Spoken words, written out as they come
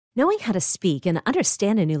Knowing how to speak and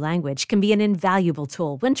understand a new language can be an invaluable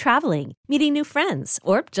tool when traveling, meeting new friends,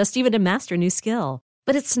 or just even to master a new skill.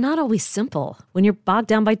 But it's not always simple when you're bogged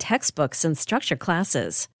down by textbooks and structured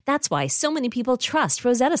classes. That's why so many people trust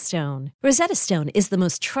Rosetta Stone. Rosetta Stone is the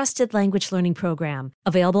most trusted language learning program,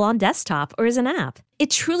 available on desktop or as an app. It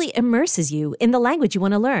truly immerses you in the language you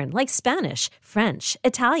want to learn, like Spanish, French,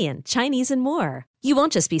 Italian, Chinese, and more. You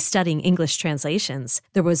won't just be studying English translations.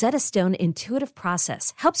 The Rosetta Stone intuitive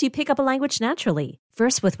process helps you pick up a language naturally,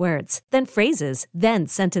 first with words, then phrases, then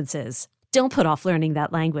sentences. Don't put off learning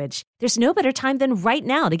that language. There's no better time than right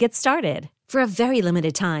now to get started. For a very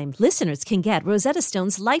limited time, listeners can get Rosetta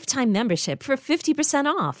Stone's lifetime membership for 50%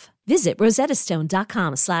 off. Visit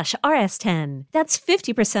rosettastone.com/rs10. That's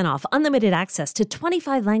 50% off unlimited access to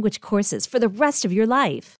 25 language courses for the rest of your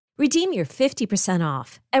life. Redeem your 50%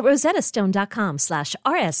 off at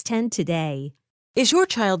rosettastone.com/rs10 today. Is your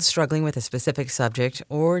child struggling with a specific subject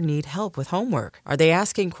or need help with homework? Are they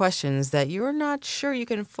asking questions that you're not sure you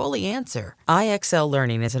can fully answer? IXL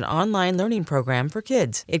Learning is an online learning program for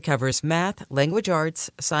kids. It covers math, language arts,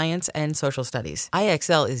 science, and social studies.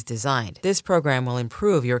 IXL is designed. This program will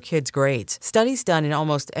improve your kids' grades. Studies done in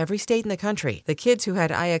almost every state in the country. The kids who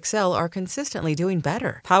had IXL are consistently doing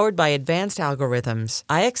better. Powered by advanced algorithms,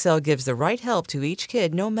 IXL gives the right help to each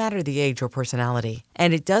kid no matter the age or personality.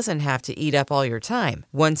 And it doesn't have to eat up all your time.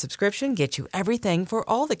 One subscription gets you everything for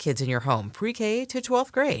all the kids in your home, pre-K to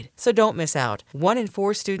 12th grade. So don't miss out. 1 in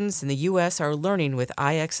 4 students in the U.S. are learning with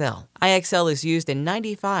IXL. IXL is used in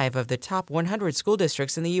 95 of the top 100 school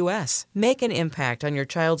districts in the U.S. Make an impact on your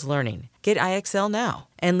child's learning. Get IXL now.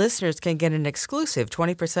 And listeners can get an exclusive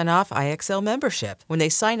 20% off IXL membership when they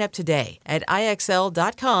sign up today at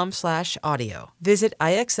IXL.com/audio. Visit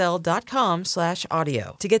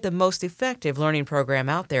IXL.com/audio to get the most effective learning program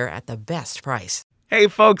out there at the best price. Hey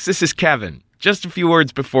folks, this is Kevin. Just a few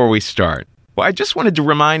words before we start. Well, I just wanted to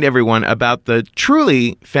remind everyone about the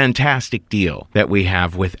truly fantastic deal that we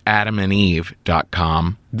have with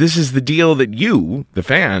AdamandEve.com. This is the deal that you, the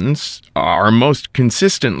fans, are most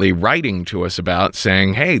consistently writing to us about,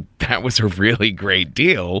 saying, hey, that was a really great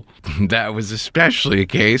deal. That was especially a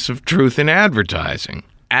case of truth in advertising.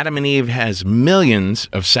 Adam and Eve has millions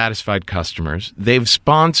of satisfied customers. They've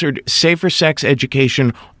sponsored safer sex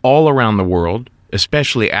education all around the world,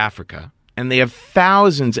 especially Africa. And they have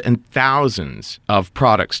thousands and thousands of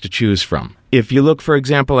products to choose from. If you look, for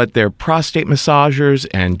example, at their prostate massagers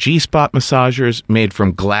and G-spot massagers made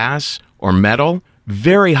from glass or metal,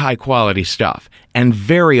 very high quality stuff and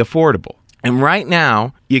very affordable. And right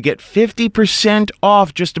now, you get 50%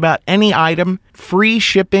 off just about any item, free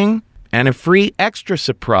shipping, and a free extra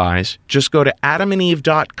surprise. Just go to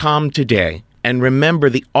adamandeve.com today. And remember,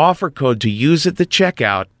 the offer code to use at the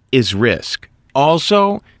checkout is RISK.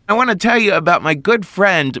 Also, I want to tell you about my good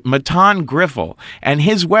friend, Matan Griffel, and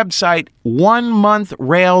his website,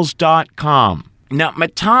 onemonthrails.com. Now,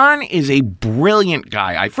 Matan is a brilliant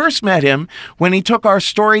guy. I first met him when he took our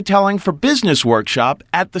storytelling for business workshop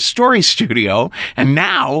at the Story Studio, and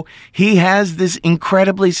now he has this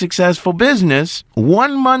incredibly successful business.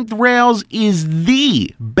 1 Month Rails is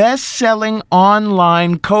the best-selling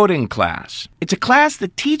online coding class. It's a class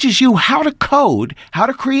that teaches you how to code, how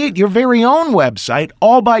to create your very own website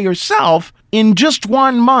all by yourself in just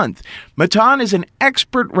 1 month. Matan is an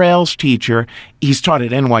expert Rails teacher. He's taught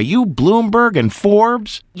at NYU, Bloomberg, and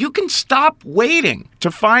Forbes. You can stop waiting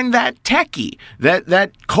to find that techie,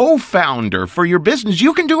 that co-founder for your business.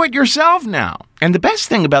 You can do it yourself now. And the best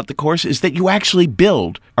thing about the course is that you actually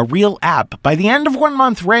build a real app. By the end of 1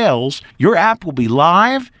 Month Rails, your app will be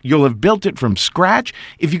live. You'll have built it from scratch.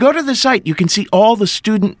 If you go to the site, you can see all the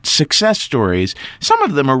student success stories. Some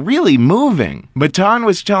of them are really moving. Matan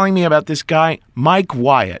was telling me about this guy, Mike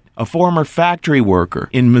Wyatt, a former factory worker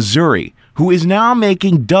in Missouri, who is now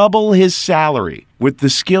making double his salary with the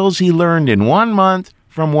skills he learned in 1 month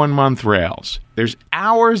from 1 Month Rails. There's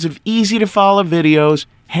hours of easy-to-follow videos,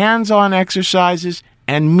 hands-on exercises,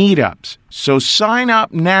 and meetups. So sign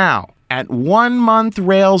up now at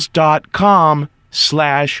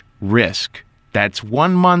onemonthrails.com/risk. That's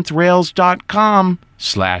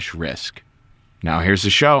onemonthrails.com/risk. Now here's the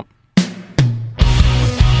show.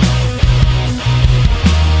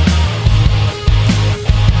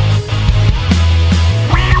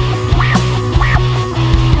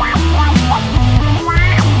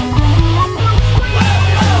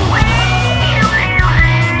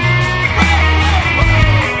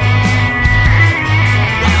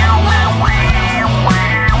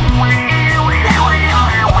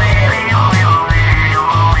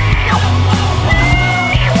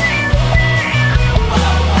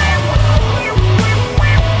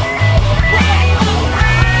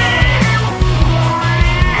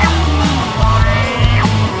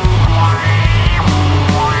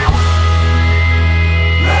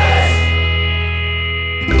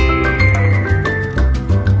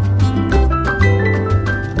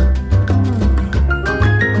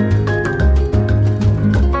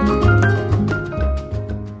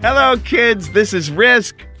 Hello, kids. This is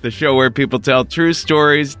Risk, the show where people tell true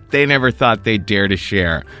stories they never thought they'd dare to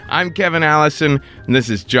share. I'm Kevin Allison, and this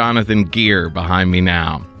is Jonathan Gear behind me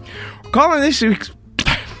now. We're calling this week's...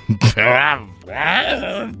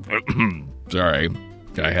 Sorry,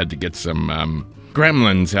 I had to get some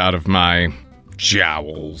gremlins out of my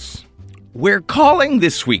jowls. We're calling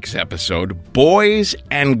this week's episode Boys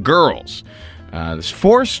and Girls. There's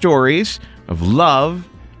 4 stories of love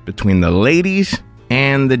between the ladies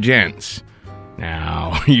and the gents.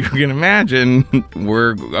 Now, you can imagine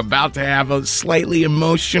we're about to have a slightly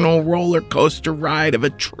emotional roller coaster ride of a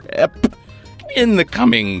trip in the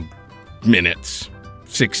coming minutes.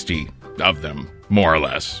 60 of them, more or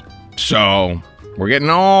less. So, we're getting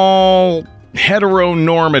all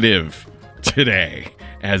heteronormative today,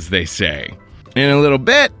 as they say. In a little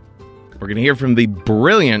bit, we're going to hear from the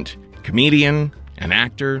brilliant comedian and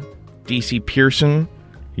actor D.C. Pierson.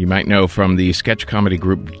 You might know from the sketch comedy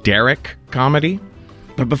group Derek Comedy.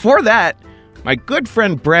 But before that, my good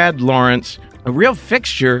friend Brad Lawrence, a real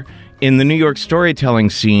fixture in the New York storytelling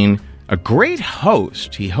scene, a great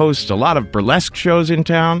host. He hosts a lot of burlesque shows in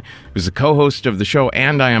town. He was the co-host of the show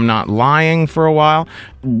And I Am Not Lying for a while,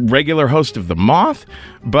 regular host of The Moth.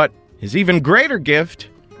 But his even greater gift,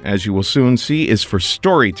 as you will soon see, is for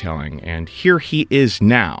storytelling. And here he is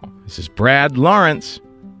now. This is Brad Lawrence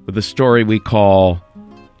with a story we call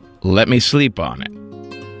Let Me Sleep on It.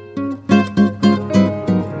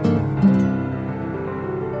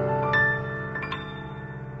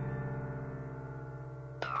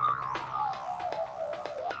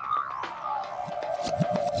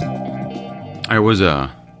 I was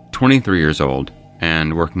 23 years old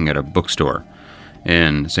and working at a bookstore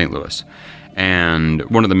in St. Louis. And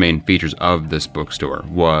one of the main features of this bookstore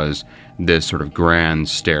was this sort of grand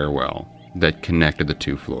stairwell that connected the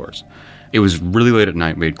 2 floors. It was really late at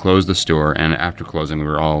night. We had closed the store, and after closing, we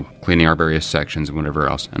were all cleaning our various sections and whatever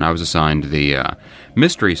else. And I was assigned the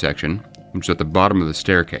mystery section, which is at the bottom of the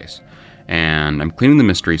staircase. And I'm cleaning the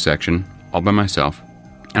mystery section all by myself,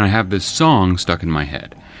 and I have this song stuck in my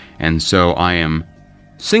head. And so I am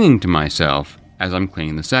singing to myself as I'm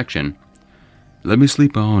cleaning the section. Let me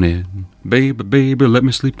sleep on it, baby, baby, let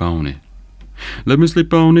me sleep on it. Let me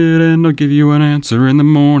sleep on it and I'll give you an answer in the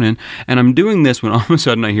morning. And I'm doing this when all of a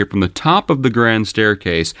sudden I hear from the top of the grand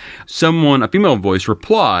staircase someone, a female voice,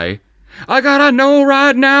 reply, I gotta know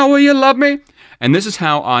right now, will you love me? And this is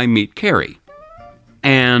how I meet Carrie.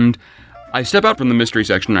 And I step out from the mystery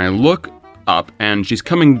section and I look up and she's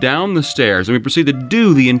coming down the stairs and we proceed to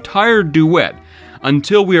do the entire duet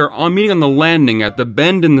until we are meeting on the landing at the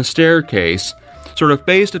bend in the staircase, sort of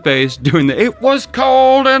face to face, doing the "It was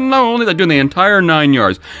cold and lonely," like doing the entire 9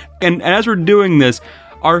 yards. And as we're doing this,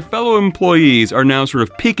 our fellow employees are now sort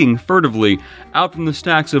of peeking furtively out from the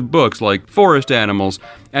stacks of books like forest animals,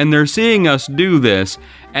 and they're seeing us do this,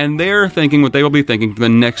 and they're thinking what they will be thinking for the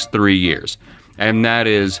next 3 years. And that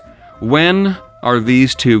is, when are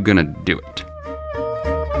these 2 gonna do it?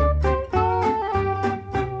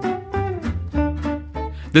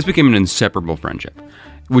 This became an inseparable friendship,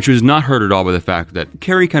 which was not hurt at all by the fact that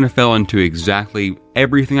Carrie kind of fell into exactly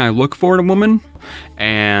everything I look for in a woman.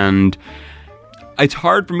 And it's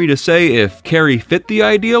hard for me to say if Carrie fit the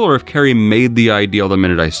ideal or if Carrie made the ideal the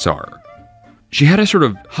minute I saw her. She had a sort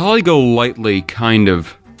of Holly Golightly kind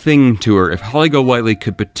of thing to her. If Holly Golightly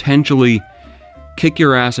could potentially kick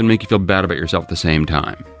your ass and make you feel bad about yourself at the same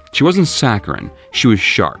time. She wasn't saccharine. She was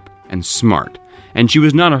sharp and smart. And she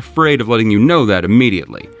was not afraid of letting you know that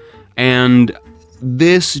immediately. And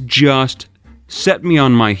this just set me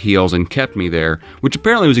on my heels and kept me there, which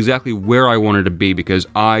apparently was exactly where I wanted to be because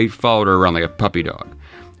I followed her around like a puppy dog.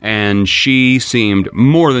 And she seemed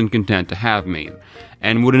more than content to have me,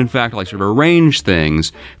 and would in fact like sort of arrange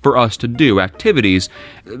things for us to do, activities,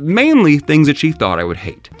 mainly things that she thought I would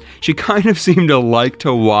hate. She kind of seemed to like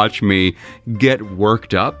to watch me get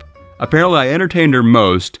worked up. Apparently I entertained her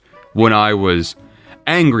most when I was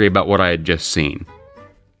angry about what I had just seen.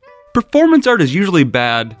 Performance art is usually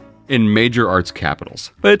bad in major arts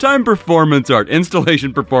capitals. By the time performance art,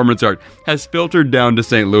 installation performance art, has filtered down to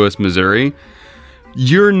St. Louis, Missouri,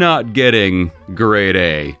 you're not getting grade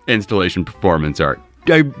A installation performance art.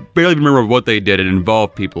 I barely remember what they did. It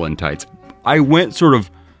involved people in tights. I went sort of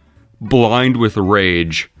blind with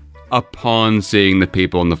rage upon seeing the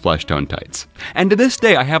people in the flesh tone tights. And to this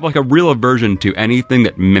day, I have like a real aversion to anything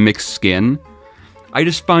that mimics skin. I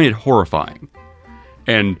just find it horrifying.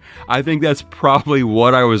 And I think that's probably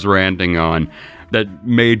what I was ranting on that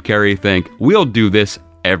made Carrie think, we'll do this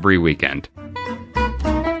every weekend.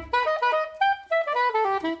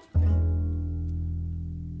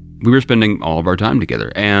 We were spending all of our time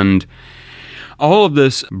together, and All of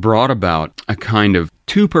this brought about a kind of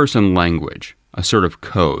two-person language, a sort of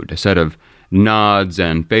code, a set of nods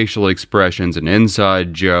and facial expressions and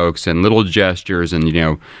inside jokes and little gestures,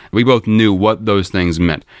 and, we both knew what those things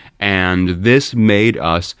meant. And this made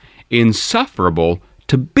us insufferable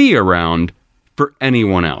to be around for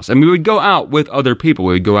anyone else. And we would go out with other people.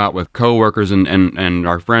 We would go out with coworkers and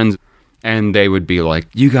our friends, and they would be like,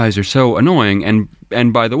 you guys are so annoying,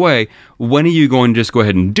 and by the way, when are you going to just go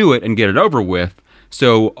ahead and do it and get it over with,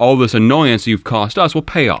 so all this annoyance you've cost us will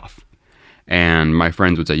pay off? And my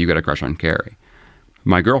friends would say, you got a crush on Carrie.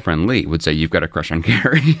 My girlfriend, Lee, would say, you've got a crush on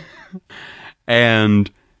Carrie.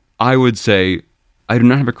 And I would say, I do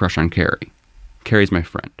not have a crush on Carrie. Carrie's my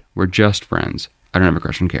friend. We're just friends. I don't have a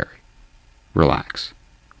crush on Carrie. Relax.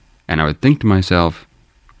 And I would think to myself,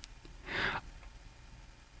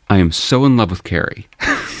 I am so in love with Carrie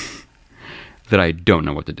that I don't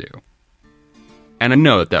know what to do. And I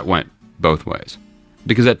know that went both ways,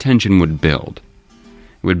 because that tension would build.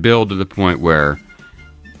 It would build to the point where,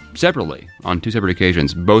 separately, on two separate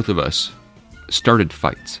occasions, both of us started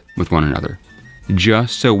fights with one another,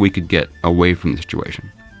 just so we could get away from the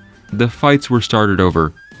situation. The fights were started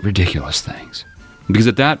over ridiculous things. Because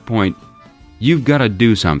at that point, you've got to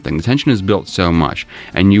do something. The tension is built so much,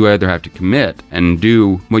 and you either have to commit and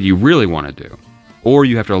do what you really want to do, or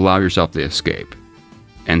you have to allow yourself to escape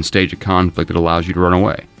and stage a conflict that allows you to run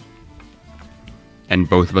away. And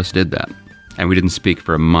both of us did that. And we didn't speak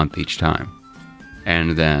for a month each time.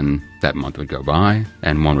 And then that month would go by,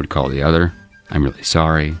 and one would call the other, I'm really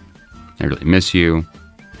sorry. I really miss you.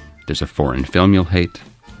 There's a foreign film you'll hate.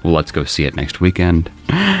 Well, let's go see it next weekend.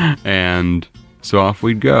 And so off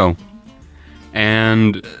we'd go.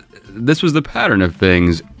 And this was the pattern of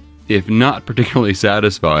things. If not particularly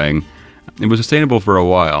satisfying, it was sustainable for a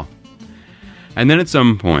while. And then at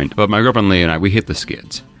some point, but my girlfriend Lee and I, we hit the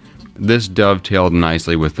skids. This dovetailed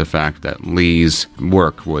nicely with the fact that Lee's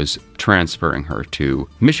work was transferring her to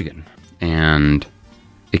Michigan. And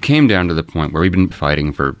it came down to the point where we'd been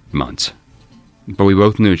fighting for months. But we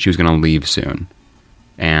both knew she was going to leave soon.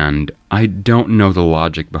 And I don't know the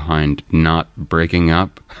logic behind not breaking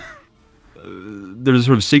up. There's a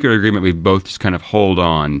sort of secret agreement we both just kind of hold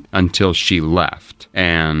on until she left.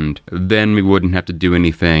 And then we wouldn't have to do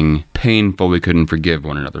anything painful we couldn't forgive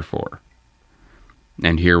one another for.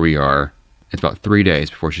 And here we are. It's about 3 days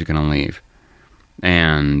before she's going to leave.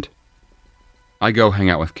 And I go hang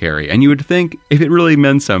out with Carrie. And you would think, if it really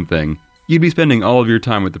meant something, you'd be spending all of your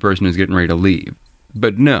time with the person who's getting ready to leave.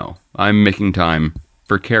 But no, I'm making time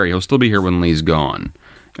for Carrie. He'll still be here when Lee's gone.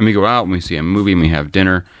 And we go out and we see a movie and we have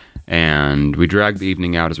dinner. And we drag the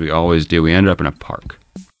evening out as we always do. We end up in a park.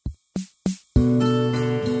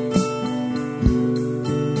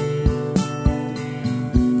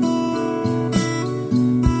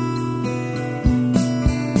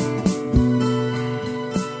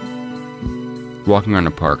 Walking around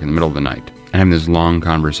a park in the middle of the night and having this long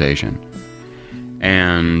conversation.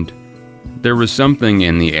 And there was something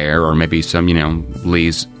in the air, or maybe some,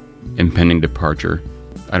 Lee's impending departure.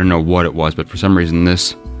 I don't know what it was, but for some reason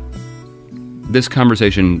this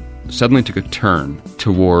conversation suddenly took a turn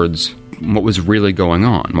towards what was really going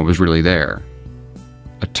on, what was really there.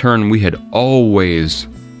 A turn we had always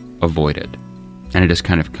avoided. And it just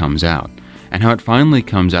kind of comes out. And how it finally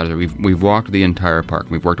comes out is that we've walked the entire park.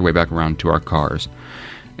 We've worked our way back around to our cars.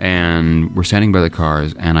 And we're standing by the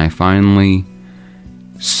cars, and I finally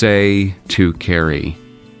say to Carrie,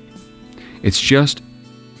 it's just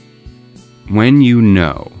when you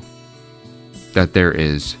know that there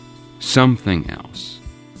is something else,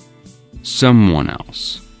 someone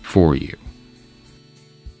else for you.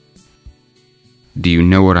 Do you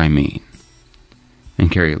know what I mean?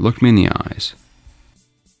 And Carrie looked me in the eyes,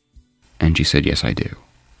 and she said, yes, I do.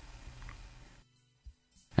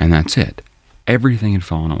 And that's it. Everything had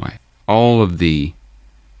fallen away. All of the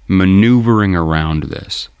maneuvering around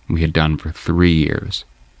this we had done for 3 years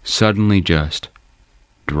suddenly just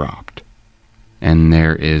dropped. And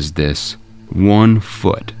there is this 1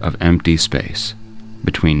 foot of empty space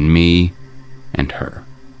between me and her.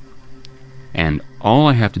 And all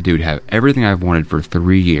I have to do to have everything I've wanted for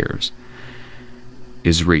 3 years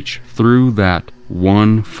is reach through that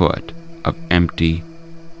 1 foot of empty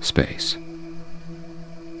space.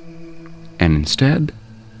 And instead,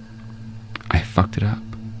 I fucked it up.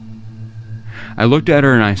 I looked at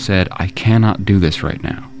her and I said, I cannot do this right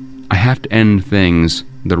now. I have to end things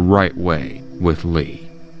the right way with Lee.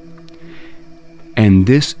 And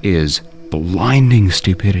this is blinding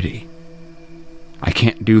stupidity. I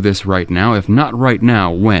can't do this right now. If not right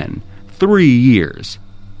now, when? 3 years.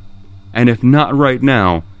 And if not right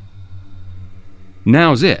now,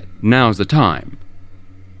 now's it. Now's the time.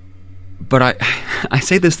 But I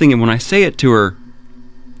say this thing, and when I say it to her,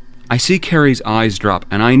 I see Carrie's eyes drop,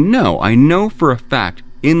 and I know for a fact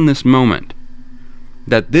in this moment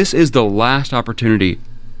that this is the last opportunity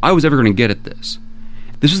I was ever going to get at this.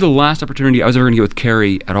 This is the last opportunity I was ever going to get with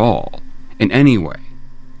Carrie at all, in any way.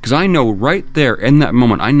 Because I know right there, in that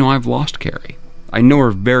moment, I know I've lost Carrie. I know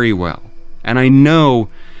her very well. And I know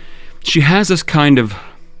she has this kind of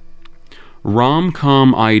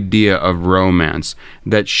rom-com idea of romance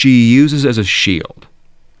that she uses as a shield.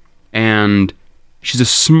 And she's a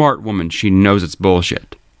smart woman. She knows it's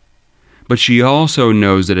bullshit. But she also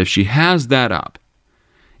knows that if she has that up,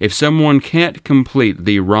 if someone can't complete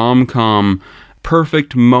the rom-com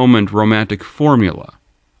perfect moment romantic formula,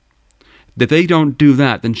 if they don't do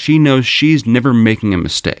that, then she knows she's never making a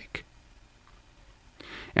mistake.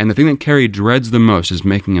 And the thing that Carrie dreads the most is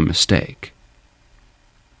making a mistake.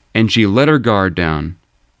 And she let her guard down,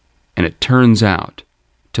 and it turns out,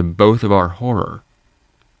 to both of our horror,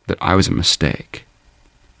 that I was a mistake.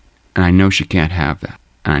 And I know she can't have that.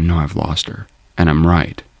 And I know I've lost her. And I'm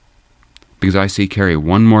right. Because I see Carrie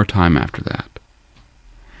one more time after that.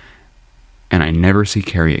 And I never see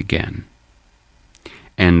Carrie again.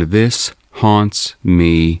 And this haunts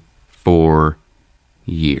me for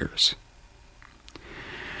years.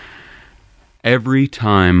 Every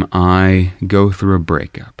time I go through a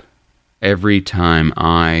breakup, every time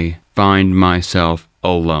I find myself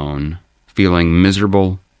alone, feeling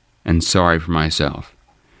miserable and sorry for myself,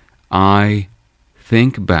 I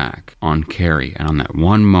think back on Carrie and on that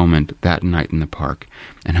one moment that night in the park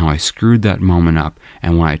and how I screwed that moment up.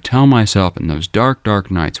 And when I tell myself in those dark,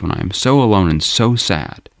 dark nights when I am so alone and so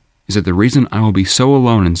sad, is that the reason I will be so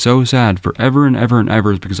alone and so sad forever and ever and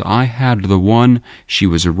ever is because I had the one, she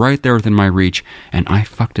was right there within my reach, and I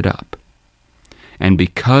fucked it up. And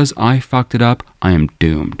because I fucked it up, I am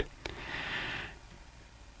doomed.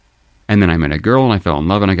 And then I met a girl and I fell in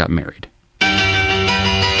love and I got married.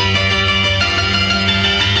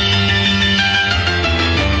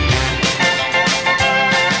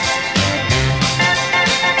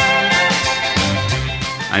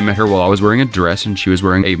 I met her while I was wearing a dress and she was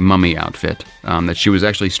wearing a mummy outfit that she was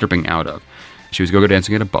actually stripping out of. She was go-go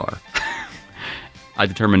dancing at a bar. I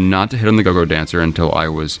determined not to hit on the go-go dancer until I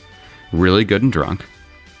was really good and drunk.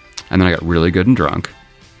 And then I got really good and drunk.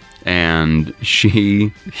 And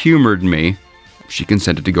she humored me. She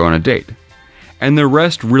consented to go on a date. And the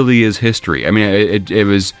rest really is history. I mean, it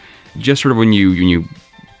was just sort of when you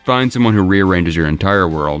find someone who rearranges your entire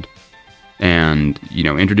world and,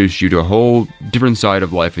 introduce you to a whole different side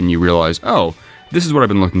of life and you realize, oh, this is what I've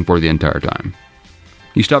been looking for the entire time.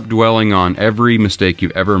 You stop dwelling on every mistake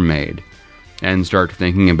you've ever made and start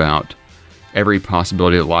thinking about every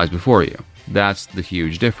possibility that lies before you. That's the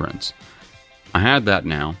huge difference. I had that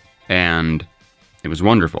now, and it was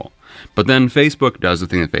wonderful. But then Facebook does the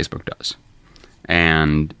thing that Facebook does.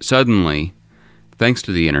 And suddenly, thanks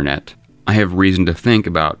to the internet, I have reason to think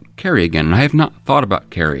about Carrie again. And I have not thought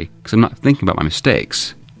about Carrie because I'm not thinking about my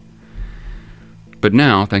mistakes. But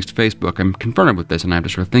now, thanks to Facebook, I'm confronted with this and I have to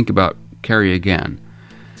sort of think about Carrie again.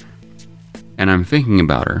 And I'm thinking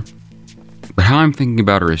about her. But how I'm thinking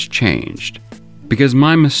about her has changed. Because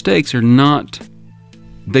my mistakes are not...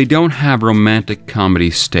 They don't have romantic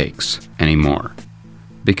comedy stakes anymore.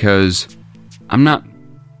 Because I'm not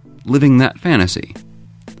living that fantasy.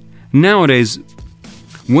 Nowadays,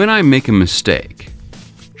 when I make a mistake,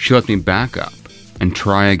 she lets me back up and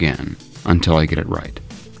try again until I get it right.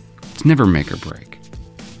 It's never make or break.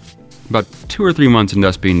 About 2 or 3 months into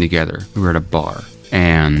us being together, we were at a bar,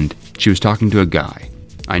 and she was talking to a guy.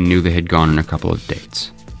 I knew they had gone on a couple of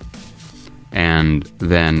dates. And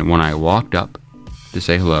then when I walked up to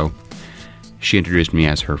say hello, she introduced me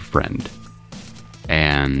as her friend.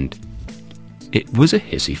 And it was a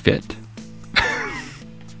hissy fit.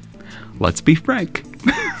 Let's be frank.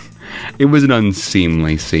 It was an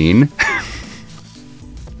unseemly scene.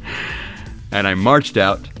 And I marched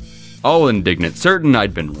out, all indignant, certain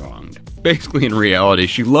I'd been wronged. Basically, in reality,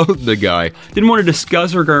 she loathed the guy, didn't want to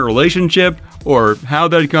discuss her current relationship or how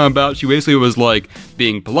that had come about. She basically was like,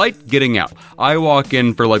 being polite, getting out. I walk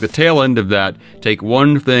in for like the tail end of that, take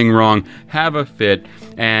one thing wrong, have a fit,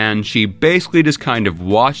 and she basically just kind of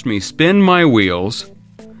watched me spin my wheels,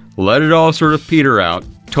 let it all sort of peter out,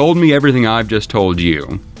 told me everything I've just told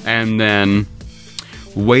you, and then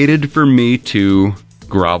waited for me to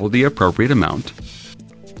grovel the appropriate amount.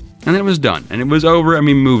 And then it was done. And it was over and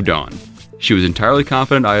we moved on. She was entirely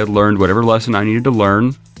confident I had learned whatever lesson I needed to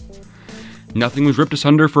learn. Nothing was ripped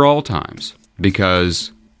asunder for all times,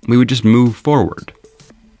 because we would just move forward.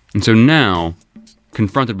 And so now,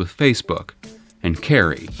 confronted with Facebook, and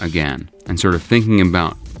Carrie again, and sort of thinking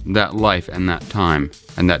about that life and that time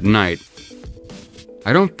and that night,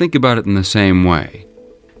 I don't think about it in the same way.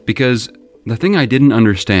 Because the thing I didn't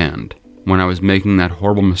understand when I was making that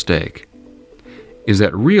horrible mistake is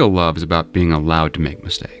that real love is about being allowed to make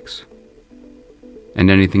mistakes. And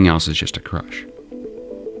anything else is just a crush.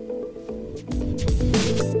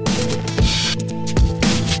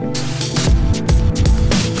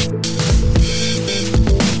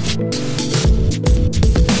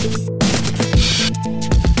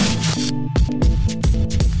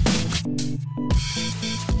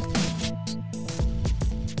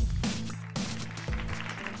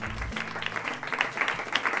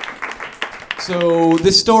 So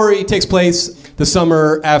this story takes place the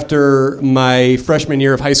summer after my freshman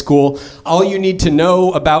year of high school. All you need to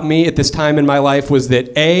know about me at this time in my life was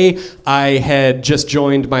that I had just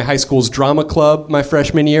joined my high school's drama club my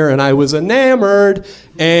freshman year, and I was enamored.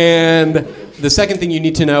 And the second thing you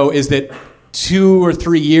need to know is that 2 or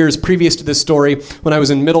 3 years previous to this story, when I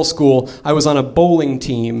was in middle school, I was on a bowling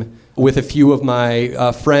team with a few of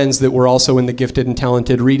my friends that were also in the gifted and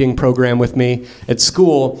talented reading program with me at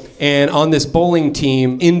school. And on this bowling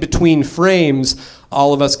team, in between frames,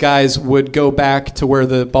 all of us guys would go back to where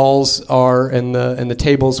the balls are and the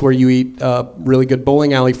tables where you eat really good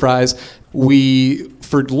bowling alley fries. We,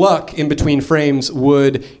 for luck, in between frames,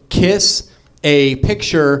 would kiss a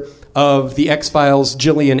picture of the X-Files'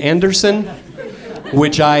 Gillian Anderson,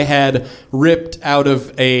 which I had ripped out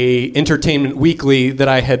of a Entertainment Weekly that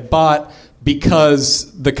I had bought because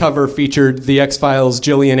the cover featured the X-Files'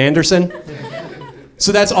 Gillian Anderson.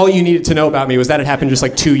 So that's all you needed to know about me, was that it happened just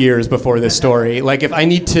like 2 years before this story. Like, if I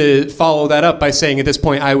need to follow that up by saying at this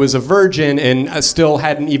point I was a virgin and I still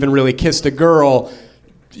hadn't even really kissed a girl,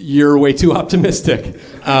 you're way too optimistic.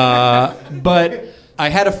 But I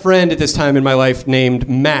had a friend at this time in my life named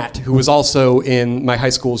Matt, who was also in my high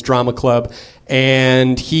school's drama club,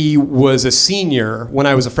 and he was a senior when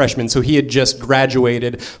I was a freshman, so he had just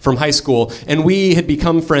graduated from high school, and we had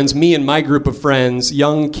become friends. Me and my group of friends,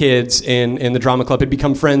 young kids in the drama club, had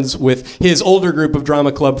become friends with his older group of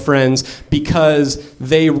drama club friends because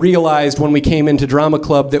they realized when we came into drama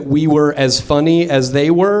club that we were as funny as they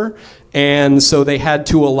were, and so they had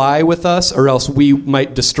to ally with us or else we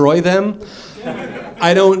might destroy them.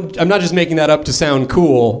 I'm not just making that up to sound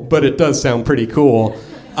cool, but it does sound pretty cool.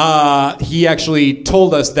 He actually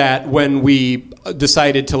told us that when we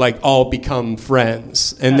decided to all become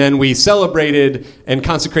friends. And then we celebrated and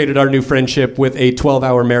consecrated our new friendship with a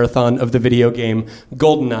 12-hour marathon of the video game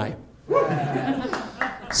GoldenEye.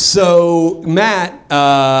 So Matt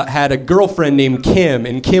had a girlfriend named Kim,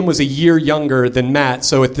 and Kim was a year younger than Matt.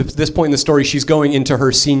 So at this point in the story, she's going into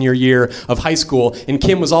her senior year of high school. And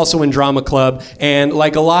Kim was also in drama club. And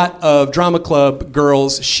like a lot of drama club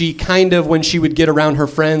girls, she kind of, when she would get around her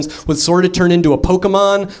friends, would sort of turn into a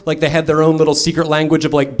Pokemon. Like they had their own little secret language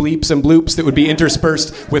of like bleeps and bloops that would be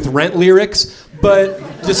interspersed with Rent lyrics. But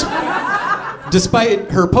just... despite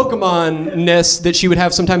her Pokemon-ness that she would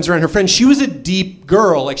have sometimes around her friends, she was a deep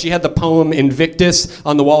girl. Like, she had the poem Invictus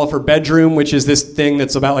on the wall of her bedroom, which is this thing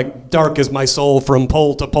that's about, like, dark as my soul from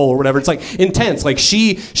pole to pole or whatever. It's, like, intense. Like,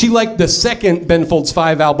 she liked the second Ben Folds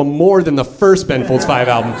 5 album more than the first Ben Folds 5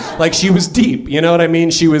 album. Like, she was deep, you know what I mean?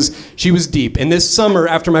 She was deep. And this summer,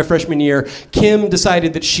 after my freshman year, Kim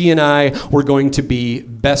decided that she and I were going to be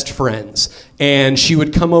best friends. And she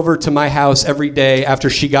would come over to my house every day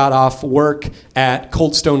after she got off work at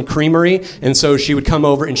Cold Stone Creamery. And so she would come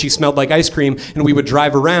over and she smelled like ice cream, and we would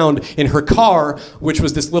drive around in her car, which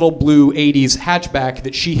was this little blue 80s hatchback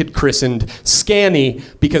that she had christened Scanny,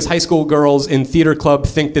 because high school girls in theater club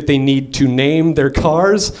think that they need to name their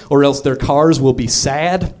cars or else their cars will be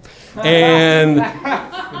sad.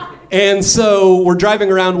 And so we're driving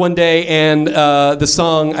around one day, and the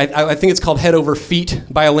song, I think it's called Head Over Feet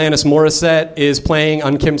by Alanis Morissette, is playing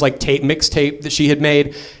on Kim's mixtape that she had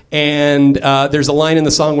made. And there's a line in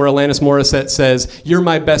the song where Alanis Morissette says, "You're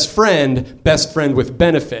my best friend with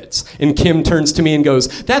benefits." And Kim turns to me and goes,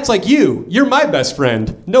 "That's like you. You're my best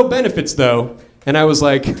friend. No benefits, though." And I was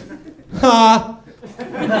like, ha.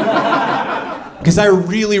 Because I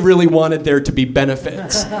really, really wanted there to be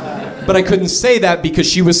benefits. But I couldn't say that because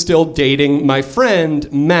she was still dating my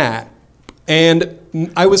friend, Matt. And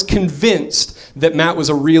I was convinced that Matt was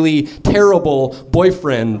a really terrible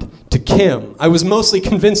boyfriend to Kim. I was mostly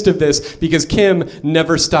convinced of this because Kim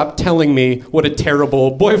never stopped telling me what a terrible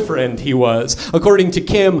boyfriend he was. According to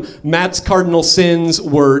Kim, Matt's cardinal sins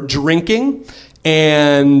were drinking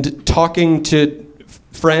and talking to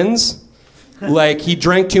friends. Like, he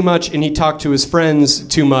drank too much and he talked to his friends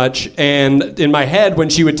too much. And in my head, when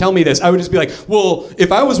she would tell me this, I would just be like, well,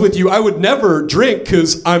 if I was with you, I would never drink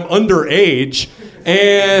because I'm underage.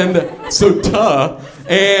 And so, duh.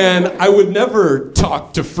 And I would never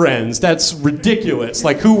talk to friends. That's ridiculous.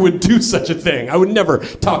 Like, who would do such a thing? I would never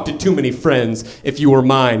talk to too many friends if you were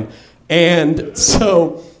mine. And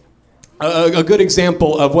so a good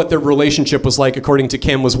example of what their relationship was like, according to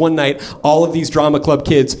Kim, was one night all of these drama club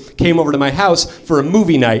kids came over to my house for a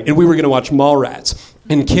movie night, and we were going to watch Mallrats.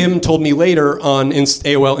 And Kim told me later on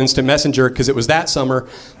AOL Instant Messenger, because it was that summer,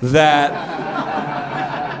 that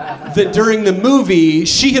during the movie,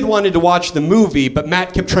 she had wanted to watch the movie, but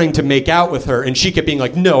Matt kept trying to make out with her, and she kept being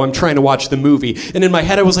like, no, I'm trying to watch the movie. And in my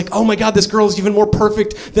head, I was like, oh my God, this girl is even more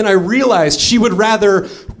perfect than I realized. She would rather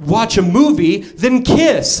watch a movie than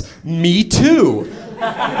kiss. Me too.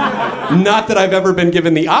 Not that I've ever been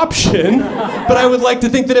given the option, but I would like to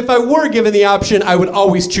think that if I were given the option, I would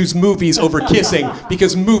always choose movies over kissing,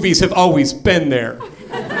 because movies have always been there.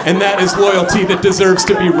 And that is loyalty that deserves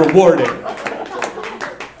to be rewarded.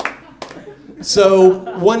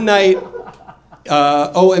 So one night,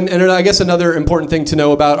 and I guess another important thing to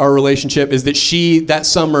know about our relationship is that that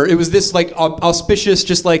summer, it was this like auspicious,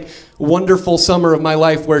 just like wonderful summer of my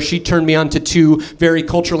life where she turned me on to two very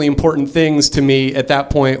culturally important things to me at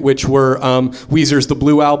that point, which were Weezer's The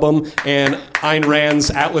Blue Album and Ayn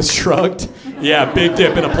Rand's Atlas Shrugged. Yeah, big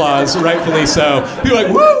dip in applause, rightfully so. People are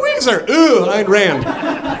like, woo, Weezer, ooh, Ayn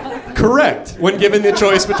Rand. Correct. When given the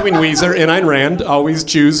choice between Weezer and Ayn Rand, always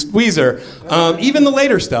choose Weezer. Even the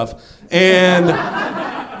later stuff.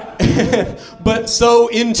 But so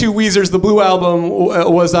into Weezer's The Blue Album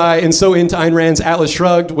was I, and so into Ayn Rand's Atlas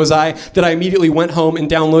Shrugged was I, that I immediately went home and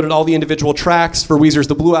downloaded all the individual tracks for Weezer's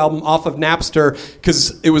The Blue Album off of Napster,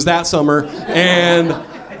 because it was that summer, and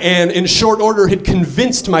in short order had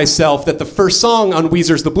convinced myself that the first song on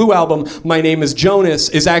Weezer's The Blue Album, My Name is Jonas,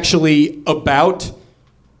 is actually about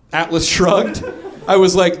Atlas Shrugged. I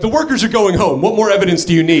was like, the workers are going home. What more evidence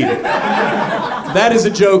do you need? That is a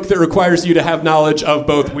joke that requires you to have knowledge of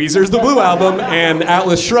both Weezer's The Blue Album and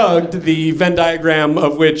Atlas Shrugged, the Venn diagram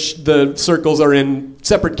of which the circles are in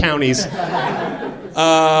separate counties.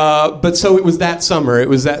 But so it was that summer. It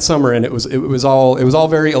was that summer, and it was all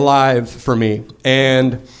very alive for me.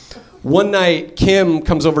 And one night, Kim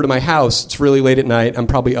comes over to my house. It's really late at night. I'm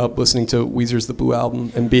probably up listening to Weezer's The Blue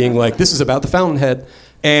Album and being like, this is about the Fountainhead.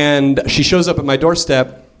 And she shows up at my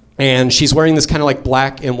doorstep, and she's wearing this kind of like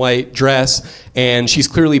black and white dress, and she's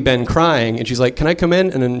clearly been crying. And she's like, can I come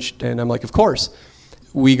in? And I'm like, of course.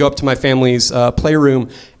 We go up to my family's playroom,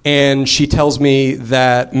 and she tells me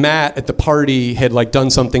that Matt at the party had like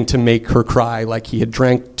done something to make her cry, like he had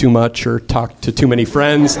drank too much or talked to too many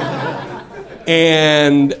friends.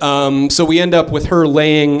 And so we end up with her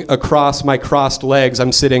laying across my crossed legs.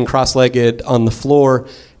 I'm sitting cross-legged on the floor.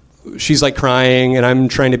 She's like crying, and I'm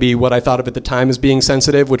trying to be what I thought of at the time as being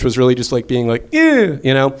sensitive, which was really just like being like, ew,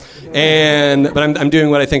 you know? But I'm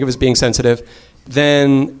doing what I think of as being sensitive.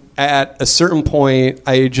 Then at a certain point,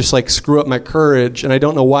 I just like screw up my courage, and I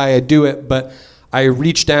don't know why I do it, but I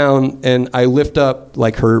reach down and I lift up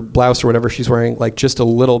like her blouse or whatever she's wearing, like just a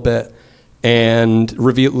little bit, and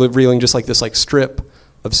revealing just like this like strip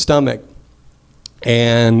of stomach.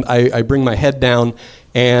 And I bring my head down,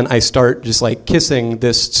 and I start just like kissing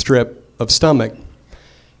this strip of stomach.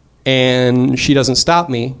 And she doesn't stop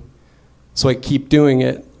me, so I keep doing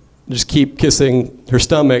it. Just keep kissing her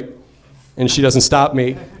stomach, and she doesn't stop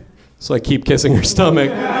me, so I keep kissing her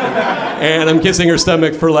stomach. And I'm kissing her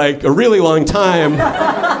stomach for like a really long time.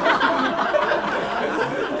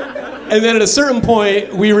 And then at a certain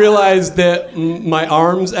point, we realize that my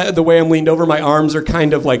arms, the way I'm leaned over, my arms are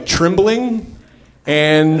kind of like trembling.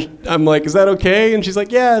 And I'm like, is that okay? And she's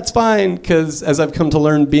like, yeah, it's fine, because as I've come to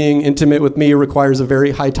learn, being intimate with me requires a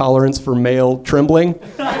very high tolerance for male trembling.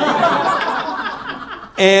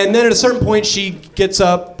 And then at a certain point, she gets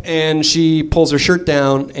up and she pulls her shirt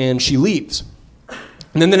down and she leaves.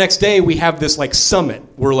 And then the next day, we have this like summit.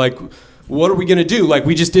 We're like, what are we going to do? Like,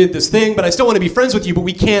 we just did this thing, but I still want to be friends with you, but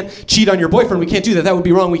we can't cheat on your boyfriend. We can't do that. That would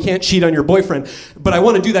be wrong. We can't cheat on your boyfriend. But I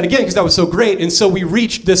want to do that again because that was so great. And so we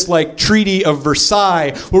reached this, like, Treaty of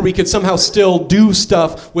Versailles where we could somehow still do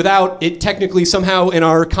stuff without it technically somehow in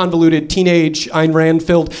our convoluted teenage Ayn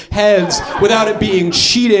Rand-filled heads, without it being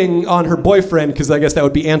cheating on her boyfriend, because I guess that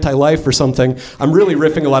would be anti-life or something. I'm really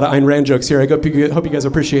riffing a lot of Ayn Rand jokes here. I hope you guys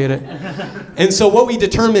appreciate it. And so what we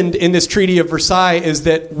determined in this Treaty of Versailles is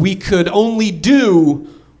that we could only do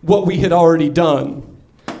what we had already done,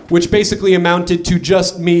 which basically amounted to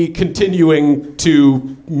just me continuing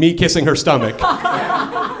to me kissing her stomach.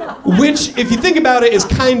 Which, if you think about it, is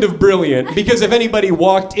kind of brilliant, because if anybody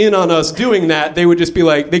walked in on us doing that, they would just be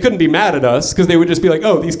like, they couldn't be mad at us, because they would just be like,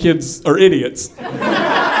 oh, these kids are idiots.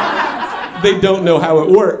 They don't know how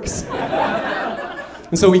it works.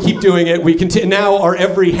 And so we keep doing it. We continue. Now our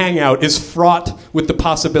every hangout is fraught with the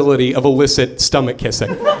possibility of illicit stomach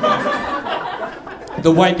kissing.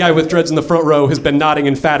 The white guy with dreads in the front row has been nodding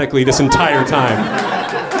emphatically this entire time.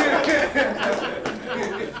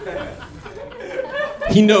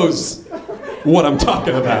 He knows what I'm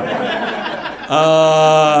talking about.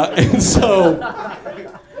 And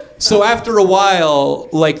so after a while,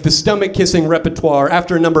 like, the stomach kissing repertoire,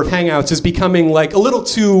 after a number of hangouts, is becoming like a little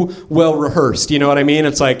too well rehearsed. You know what I mean?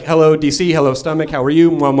 It's like, hello, DC, hello, stomach, how are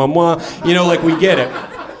you? Mwah, mwah, mwah. You know, like, we get it.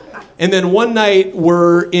 And then one night,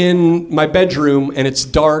 we're in my bedroom, and it's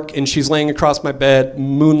dark, and she's laying across my bed,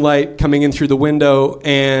 moonlight coming in through the window,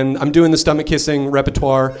 and I'm doing the stomach kissing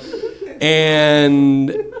repertoire.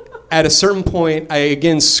 And at a certain point, I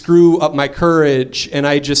again screw up my courage, and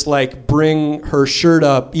I just, like, bring her shirt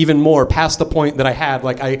up even more, past the point that I had.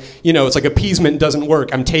 Like, it's like appeasement doesn't work.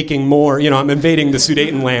 I'm taking more, I'm invading the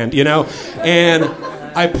Sudetenland, And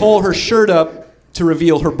I pull her shirt up to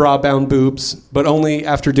reveal her bra-bound boobs, but only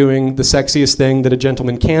after doing the sexiest thing that a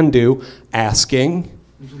gentleman can do, asking.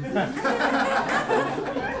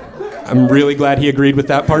 I'm really glad he agreed with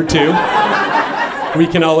that part, too. We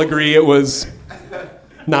can all agree it was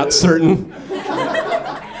not certain.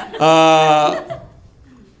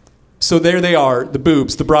 So there they are, the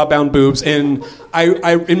boobs, the bra-bound boobs. And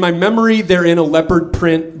I, in my memory, they're in a leopard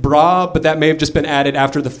print bra, but that may have just been added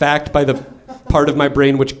after the fact by the part of my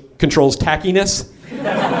brain which controls tackiness.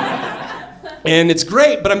 And it's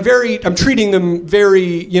great, but I'm treating them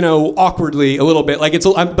very, awkwardly a little bit. Like,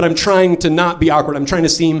 but I'm trying to not be awkward. I'm trying to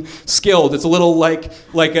seem skilled. It's a little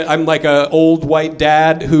I'm like a old white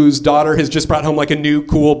dad whose daughter has just brought home like a new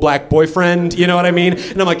cool black boyfriend. You know what I mean?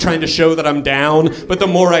 And I'm like trying to show that I'm down. But the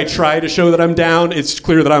more I try to show that I'm down, it's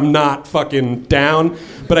clear that I'm not fucking down.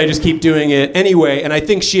 But I just keep doing it anyway. And I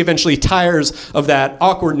think she eventually tires of that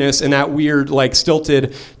awkwardness and that weird, like,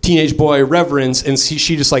 stilted teenage boy reverence. And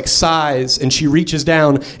she just, like, sighs, and she reaches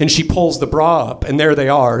down and she pulls the bra up. And there they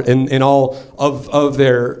are in all of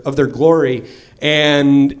their glory.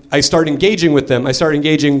 And I start engaging with them. I start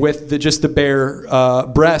engaging with just the bare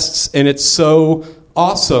breasts. And it's so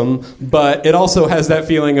awesome, but it also has that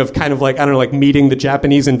feeling of kind of like, I don't know, like meeting the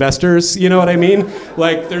Japanese investors, you know what I mean?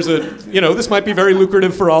 Like, there's this might be very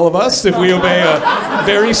lucrative for all of us if we obey a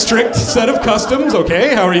very strict set of customs.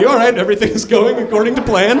 Okay, how are you? All right, everything's going according to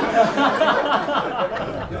plan.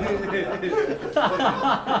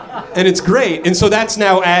 And it's great. And so that's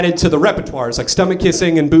now added to the repertoires, like stomach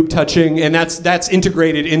kissing and boob touching, and that's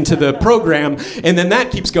integrated into the program. And then that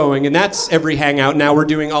keeps going, and that's every hangout. Now we're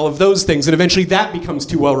doing all of those things, and eventually that becomes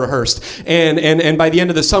too well rehearsed. And by the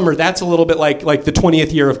end of the summer, that's a little bit like the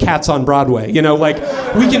 20th year of Cats on Broadway. Like,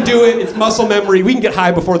 we can do it. It's muscle memory. We can get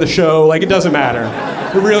high before the show. Like, it doesn't matter.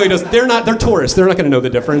 It really doesn't. They're tourists. They're not going to know the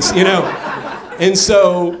difference. And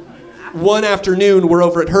so one afternoon, we're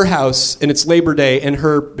over at her house, and it's Labor Day, and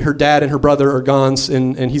her dad and her brother are gone,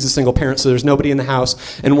 and he's a single parent, so there's nobody in the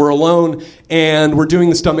house, and we're alone, and we're doing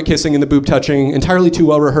the stomach kissing and the boob touching, entirely too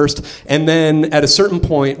well rehearsed, and then at a certain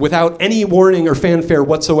point, without any warning or fanfare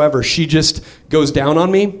whatsoever, she just goes down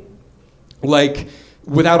on me, like,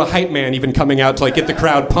 without a hype man even coming out to, like, get the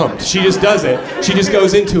crowd pumped. She just does it. She just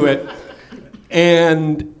goes into it,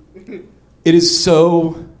 and it is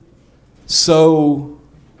so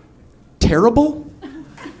terrible.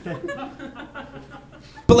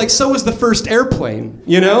 But, like, so was the first airplane,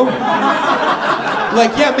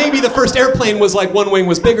 Like, yeah, maybe the first airplane was like one wing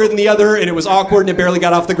was bigger than the other, and it was awkward, and it barely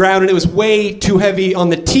got off the ground, and it was way too heavy on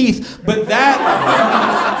the teeth. But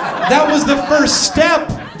that was the first step.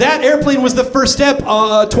 That airplane was the first step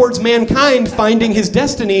towards mankind finding his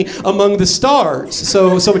destiny among the stars.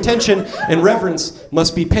 So attention and reverence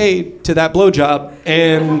must be paid to that blowjob.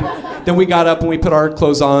 And then we got up and we put our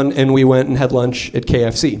clothes on and we went and had lunch at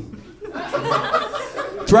KFC.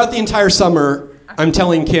 Throughout the entire summer, I'm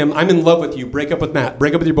telling Kim, I'm in love with you. Break up with Matt.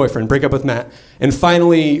 Break up with your boyfriend. Break up with Matt. And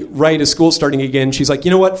finally, right as school's starting again, she's like,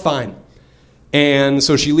 you know what? Fine. And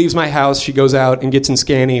so she leaves my house, she goes out and gets in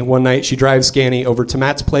Scanny. One night she drives Scanny over to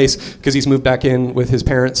Matt's place because he's moved back in with his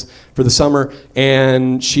parents for the summer.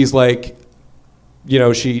 And she's like,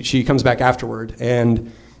 she comes back afterward.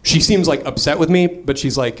 And she seems like upset with me, but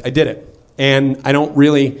she's like, I did it. And I don't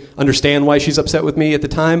really understand why she's upset with me at the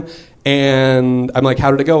time. And I'm like,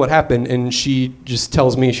 how did it go? What happened? And she just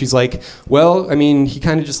tells me, she's like, well, I mean, he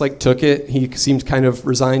kind of just like took it. He seemed kind of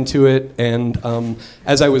resigned to it. And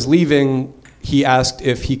as I was leaving, he asked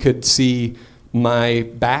if he could see my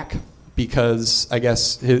back, because I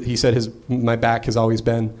guess he said my back has always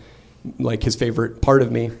been like his favorite part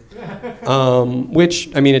of me.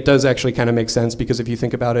 Which, I mean, it does actually kind of make sense, because if you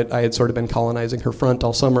think about it, I had sort of been colonizing her front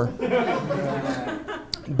all summer.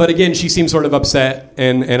 But again, she seemed sort of upset,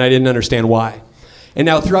 and I didn't understand why. And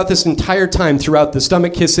now throughout this entire time, throughout the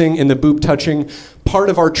stomach kissing and the boob touching, part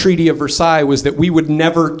of our Treaty of Versailles was that we would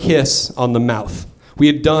never kiss on the mouth. We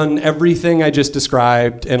had done everything I just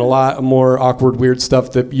described and a lot more awkward, weird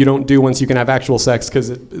stuff that you don't do once you can have actual sex, because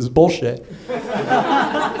it is bullshit.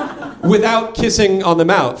 Without kissing on the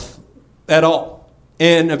mouth at all.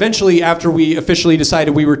 And eventually, after we officially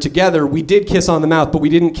decided we were together, we did kiss on the mouth, but we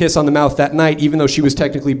didn't kiss on the mouth that night, even though she was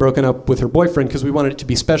technically broken up with her boyfriend, because we wanted it to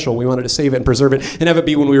be special. We wanted to save it and preserve it and have it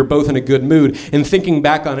be when we were both in a good mood. And thinking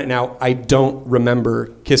back on it now, I don't remember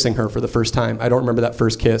kissing her for the first time. I don't remember that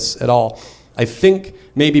first kiss at all. I think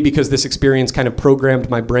maybe because this experience kind of programmed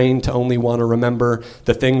my brain to only want to remember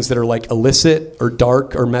the things that are like illicit or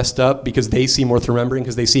dark or messed up, because they seem worth remembering,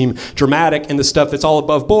 because they seem dramatic, and the stuff that's all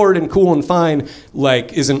above board and cool and fine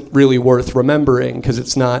like isn't really worth remembering because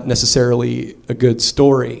it's not necessarily a good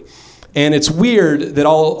story. And it's weird that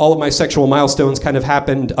all of my sexual milestones kind of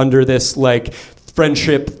happened under this like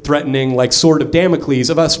friendship threatening like sword of Damocles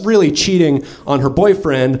of us really cheating on her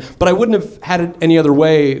boyfriend, but I wouldn't have had it any other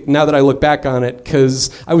way now that I look back on it,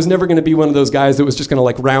 because I was never going to be one of those guys that was just going to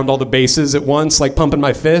like round all the bases at once, like pumping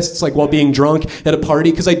my fists like while being drunk at a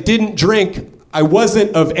party, because I didn't drink. I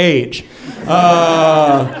wasn't of age. So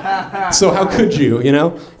how could you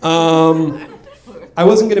know? I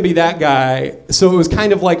wasn't going to be that guy, so it was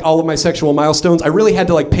kind of like all of my sexual milestones. I really had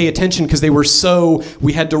to like pay attention because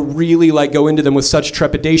we had to really like go into them with such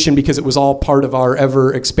trepidation, because it was all part of our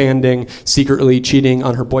ever expanding, secretly cheating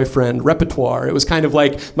on her boyfriend repertoire. It was kind of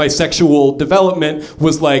like my sexual development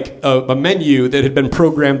was like a menu that had been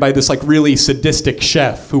programmed by this like really sadistic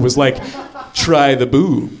chef who was like, try the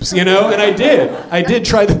boobs, and I did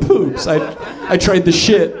try the boobs. I tried the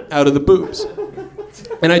shit out of the boobs.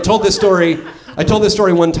 And I told this story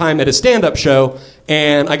one time at a stand-up show,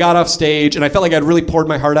 and I got off stage, and I felt like I'd really poured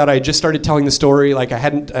my heart out. I had just started telling the story, like I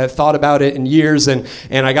hadn't thought about it in years, and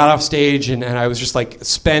I got off stage, and I was just like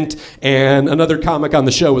spent, and another comic on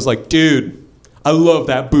the show was like, dude, I love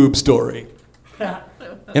that boob story.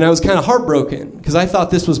 And I was kind of heartbroken, because I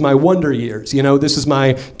thought this was my wonder years, this is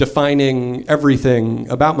my defining everything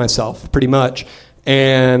about myself, pretty much.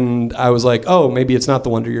 And I was like, oh, maybe it's not the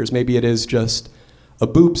wonder years, maybe it is just a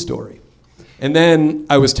boob story. And then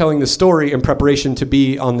I was telling the story in preparation to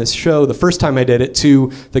be on this show the first time I did it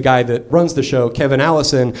to the guy that runs the show, Kevin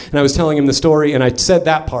Allison, and I was telling him the story, and I said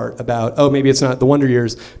that part about, oh, maybe it's not the Wonder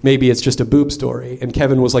Years, maybe it's just a boob story. And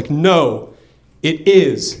Kevin was like, no, it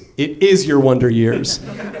is your Wonder Years.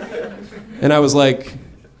 And I was like,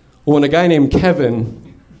 well, when a guy named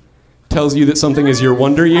Kevin tells you that something is your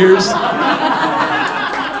Wonder Years,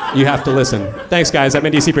 you have to listen. Thanks, guys. I'm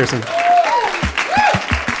Andy C. Pearson.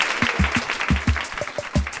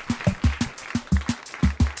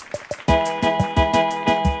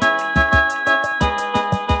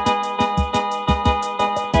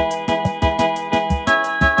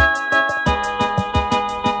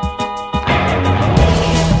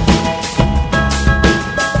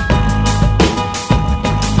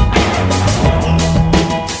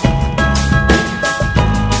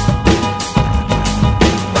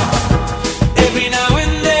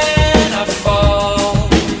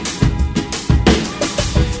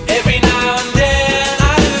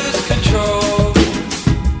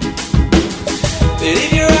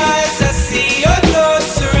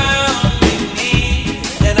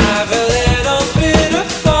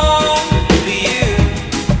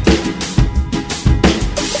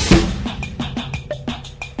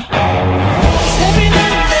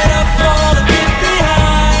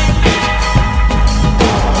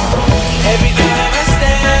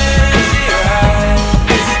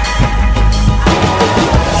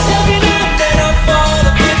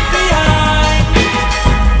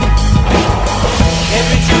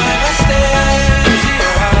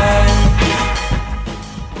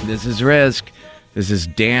 This is Risk. This is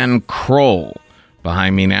Dan Kroll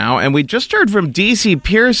behind me now. And we just heard from D.C.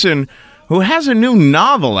 Pearson, who has a new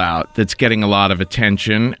novel out that's getting a lot of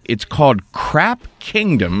attention. It's called Crap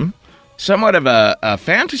Kingdom, somewhat of a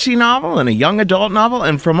fantasy novel and a young adult novel,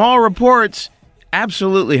 and from all reports,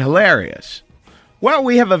 absolutely hilarious. Well,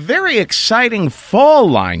 we have a very exciting fall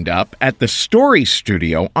lined up at the Story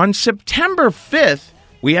Studio. On September 5th,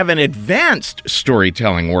 we have an advanced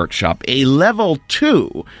storytelling workshop, a level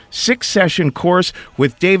 2 6-session course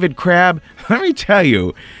with David Crabb. Let me tell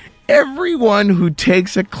you, Everyone who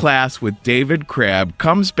takes a class with David Crabb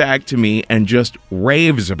comes back to me and just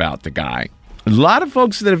raves about the guy. A lot of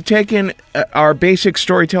folks that have taken our basic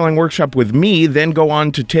storytelling workshop with me then go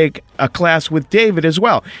on to take a class with David as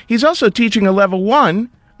well. He's also teaching a level 1,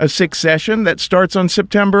 a 6 session that starts on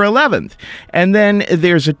September 11th. And then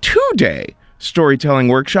there's a 2-day storytelling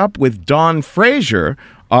workshop with Dawn Frazier,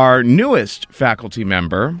 our newest faculty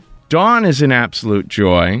member. Dawn is an absolute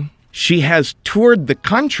joy. She has toured the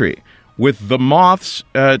country with the Moths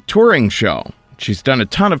touring show. She's done a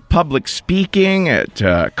ton of public speaking at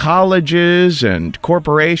colleges and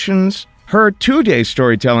corporations. Her 2-day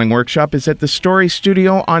storytelling workshop is at the Story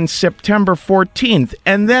Studio on September 14th.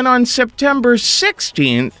 And then on September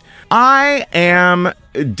 16th, I am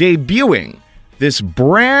debuting this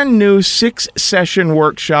brand new 6-session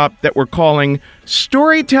workshop that we're calling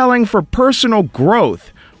Storytelling for Personal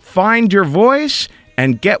Growth. Find your voice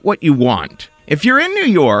and get what you want. If you're in New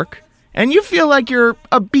York and you feel like you're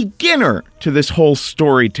a beginner to this whole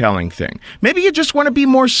storytelling thing, maybe you just want to be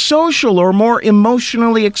more social or more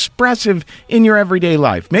emotionally expressive in your everyday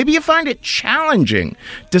life. Maybe you find it challenging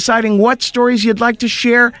deciding what stories you'd like to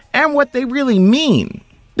share and what they really mean.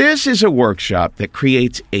 This is a workshop that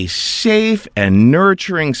creates a safe and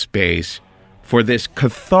nurturing space for this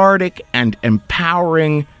cathartic and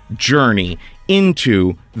empowering journey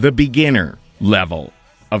into the beginner level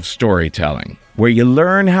of storytelling, where you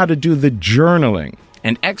learn how to do the journaling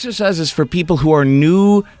and exercises for people who are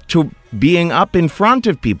new to being up in front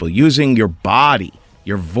of people, using your body,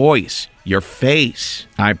 your voice, your face.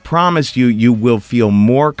 I promise you, you will feel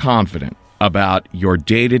more confident about your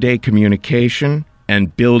day-to-day communication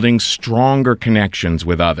and building stronger connections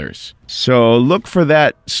with others. So look for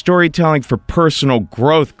that Storytelling for Personal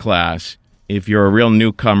Growth class if you're a real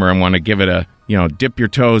newcomer and want to give it a, dip your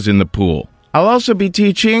toes in the pool. I'll also be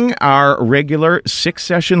teaching our regular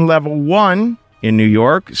 6-session level 1 in New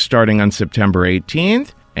York starting on September 18th,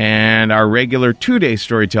 and our regular 2-day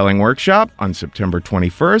storytelling workshop on September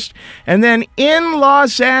 21st. And then in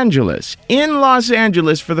Los Angeles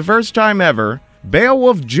for the first time ever,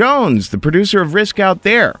 Beowulf Jones, the producer of Risk Out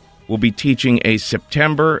There, will be teaching a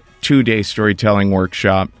September 2-day storytelling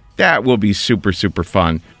workshop. That will be super, super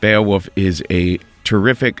fun. Beowulf is a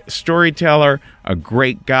terrific storyteller, a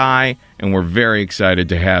great guy, and we're very excited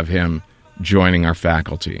to have him joining our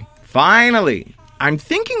faculty. Finally, I'm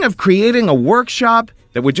thinking of creating a workshop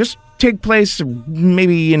that would just take place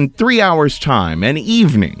maybe in 3 hours' time, an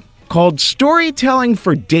evening, called Storytelling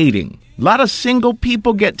for Dating. A lot of single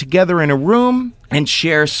people get together in a room and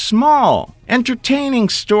share small, entertaining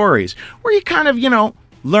stories where you kind of,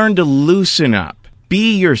 learn to loosen up,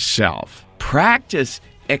 be yourself, practice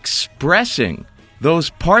expressing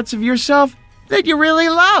those parts of yourself that you really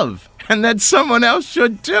love and that someone else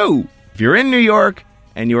should too. If you're in New York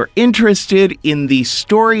and you're interested in the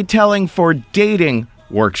Storytelling for Dating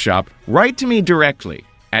workshop, write to me directly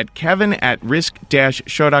at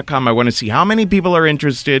kevin@risk-show.com. I want to see how many people are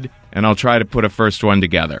interested, and I'll try to put a first one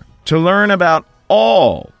together. To learn about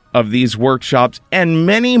all of these workshops and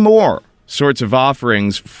many more sorts of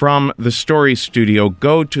offerings from the Story Studio,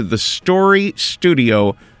 go to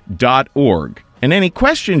thestorystudio.org. And any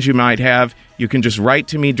questions you might have, you can just write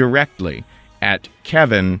to me directly at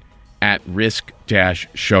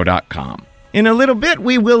kevin@risk-show.com. In a little bit,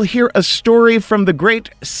 we will hear a story from the great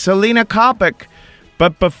Selena Kopic.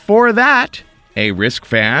 But before that, a Risk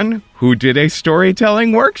fan who did a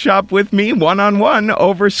storytelling workshop with me one-on-one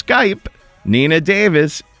over Skype, Nina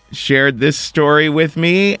Davis, shared this story with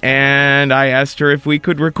me, and I asked her if we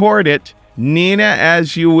could record it. Nina,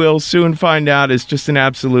 as you will soon find out, is just an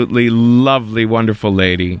absolutely lovely, wonderful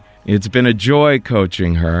lady. It's been a joy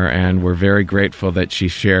coaching her, and we're very grateful that she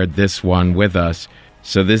shared this one with us.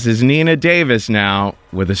 So this is Nina Davis now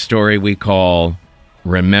with a story we call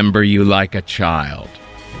Remember You Like a Child.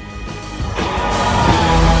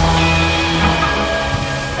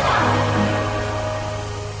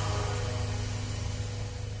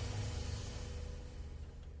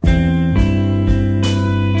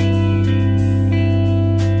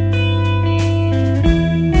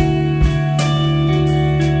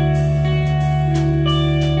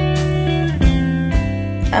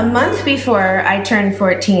 A month before I turned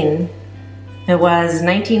 14, it was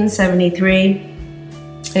 1973.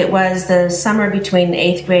 It was the summer between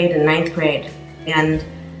 8th grade and 9th grade, and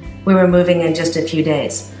we were moving in just a few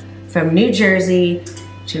days from New Jersey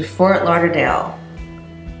to Fort Lauderdale.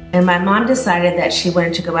 And my mom decided that she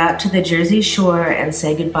wanted to go out to the Jersey Shore and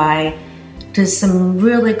say goodbye to some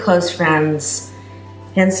really close friends.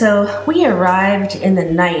 And so we arrived in the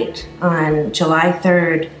night on July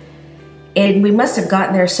 3rd, and we must have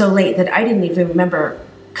gotten there so late that I didn't even remember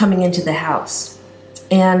coming into the house.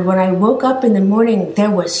 And when I woke up in the morning, there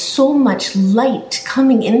was so much light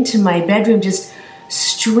coming into my bedroom, just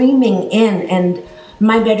streaming in. And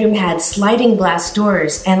my bedroom had sliding glass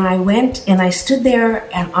doors. And I went and I stood there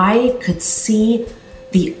and I could see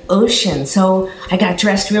the ocean. So I got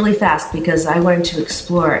dressed really fast because I wanted to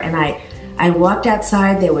explore. And I walked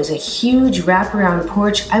outside. There was a huge wraparound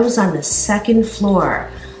porch. I was on the second floor.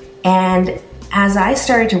 And as I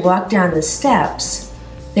started to walk down the steps,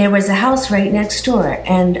 there was a house right next door,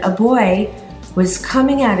 and a boy was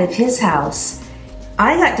coming out of his house.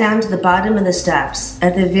 I got down to the bottom of the steps.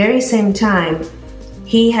 At the very same time,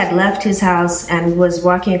 he had left his house and was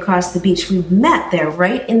walking across the beach. We met there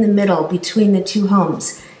right in the middle between the two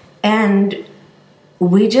homes, and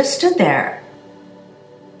we just stood there.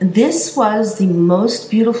 This was the most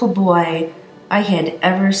beautiful boy I had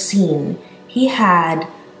ever seen. He had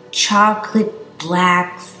chocolate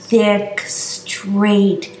black, thick,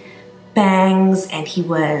 straight bangs, and he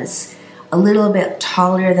was a little bit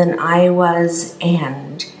taller than I was,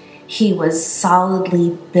 and he was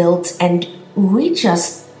solidly built, and we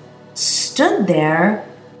just stood there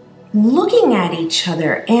looking at each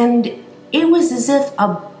other, and it was as if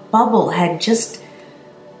a bubble had just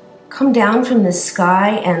come down from the sky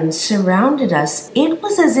and surrounded us. It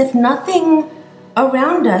was as if nothing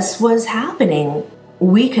around us was happening.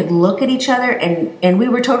 We could look at each other and we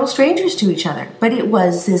were total strangers to each other. But it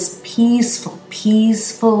was this peaceful,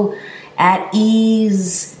 at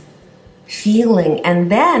ease feeling. And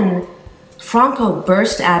then Franco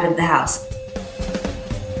burst out of the house.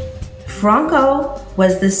 Franco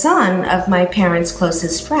was the son of my parents'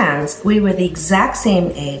 closest friends. We were the exact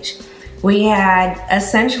same age. We had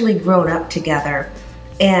essentially grown up together.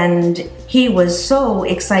 And he was so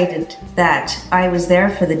excited that I was there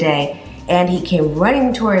for the day. And he came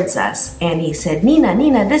running towards us, and he said,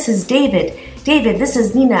 Nina, this is David. David, this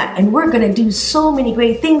is Nina, and we're going to do so many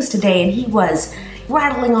great things today. And he was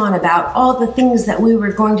rattling on about all the things that we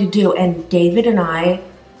were going to do. And David and I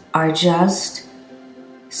are just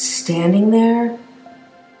standing there,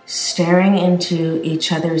 staring into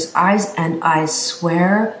each other's eyes. And I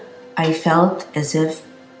swear I felt as if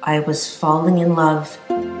I was falling in love.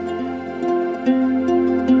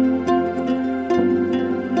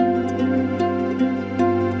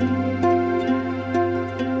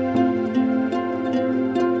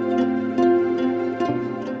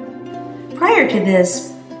 Prior to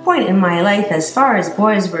this point in my life, as far as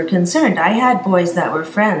boys were concerned, I had boys that were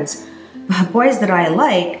friends. Boys that I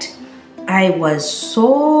liked, I was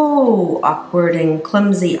so awkward and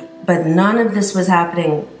clumsy, but none of this was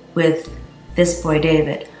happening with this boy,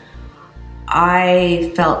 David.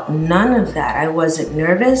 I felt none of that. I wasn't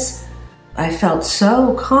nervous. I felt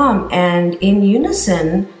so calm, and in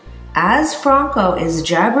unison, as Franco is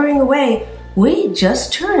jabbering away, we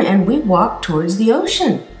just turn and we walk towards the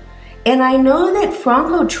ocean. And I know that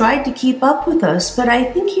Franco tried to keep up with us, but I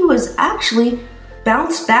think he was actually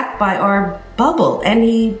bounced back by our bubble, and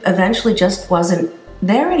he eventually just wasn't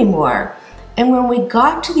there anymore. And when we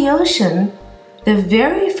got to the ocean, the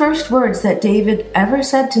very first words that David ever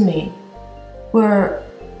said to me were,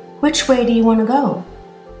 "Which way do you want to go?"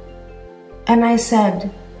 And I said,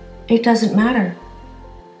 "It doesn't matter."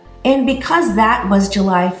 And because that was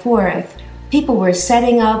July 4th, people were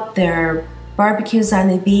setting up their barbecues on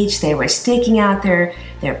the beach. They were staking out their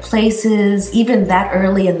places, even that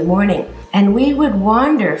early in the morning. And we would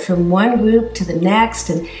wander from one group to the next,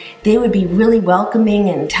 and they would be really welcoming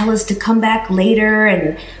and tell us to come back later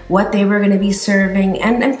and what they were going to be serving.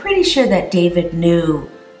 And I'm pretty sure that David knew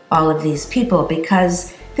all of these people,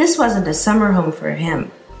 because this wasn't a summer home for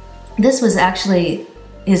him. This was actually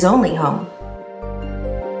his only home.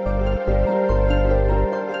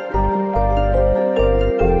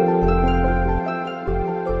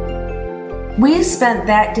 We spent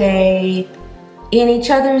that day in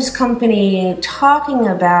each other's company, talking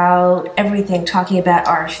about everything, talking about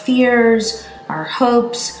our fears, our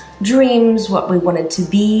hopes, dreams, what we wanted to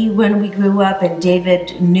be when we grew up. And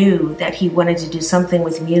David knew that he wanted to do something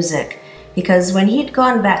with music, because when he'd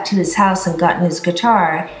gone back to his house and gotten his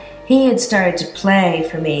guitar, he had started to play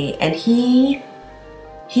for me, and he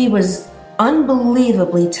was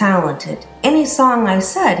unbelievably talented. Any song I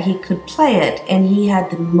said, he could play it, and he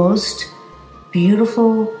had the most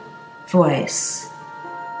beautiful voice.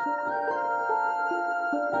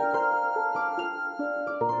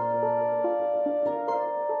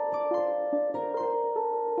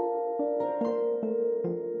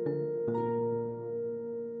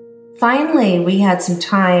 Finally, we had some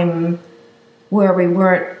time where we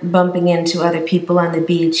weren't bumping into other people on the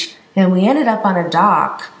beach, and we ended up on a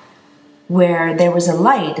dock where there was a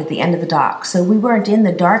light at the end of the dock. So we weren't in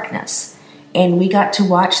the darkness. And we got to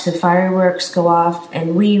watch the fireworks go off,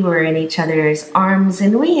 and we were in each other's arms,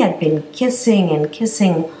 and we had been kissing and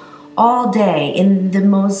kissing all day in the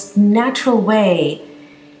most natural way.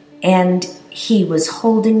 And he was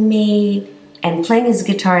holding me and playing his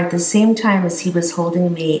guitar at the same time as he was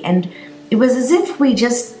holding me. And it was as if we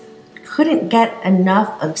just couldn't get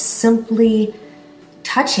enough of simply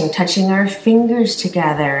touching our fingers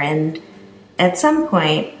together. And at some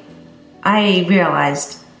point, I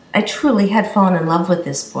realized I truly had fallen in love with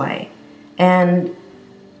this boy, and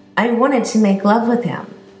I wanted to make love with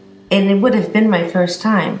him, and it would have been my first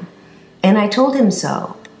time. And I told him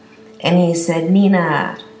so, and he said,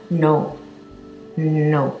 Nina, no.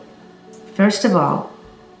 First of all,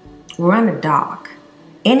 we're on a dock.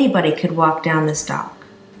 Anybody could walk down this dock.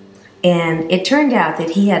 And it turned out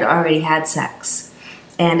that he had already had sex.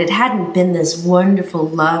 And it hadn't been this wonderful,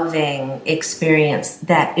 loving experience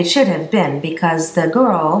that it should have been, because the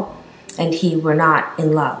girl and he were not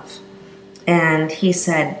in love. And he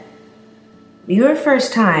said, your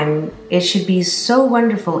first time, it should be so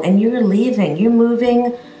wonderful, and you're leaving. You're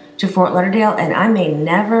moving to Fort Lauderdale, and I may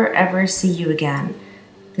never, ever see you again.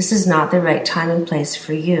 This is not the right time and place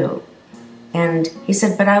for you. And he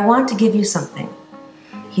said, but I want to give you something.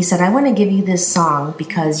 He said, I want to give you this song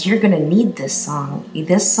because you're going to need this song.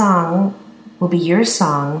 This song will be your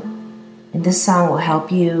song, and this song will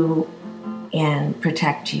help you and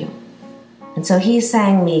protect you. And so he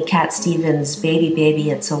sang me Cat Stevens' Baby, Baby,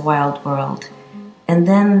 It's a Wild World. And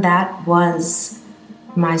then that was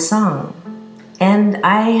my song. And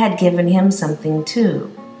I had given him something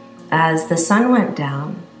too. As the sun went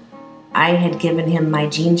down, I had given him my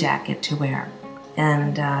jean jacket to wear.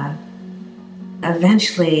 And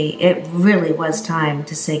eventually, it really was time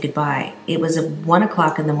to say goodbye. It was at 1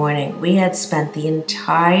 o'clock in the morning. We had spent the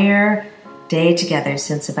entire day together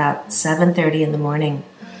since about 7:30 in the morning.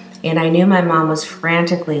 And I knew my mom was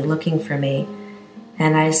frantically looking for me.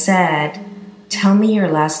 And I said, tell me your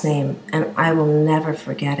last name, and I will never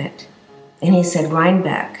forget it. And he said,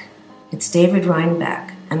 Rhinebeck. It's David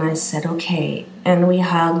Rhinebeck. And I said, okay. And we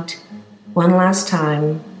hugged one last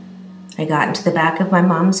time. I got into the back of my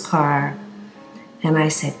mom's car, and I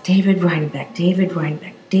said, David Rhinebeck, David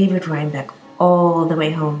Rhinebeck, David Rhinebeck, all the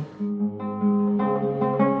way home.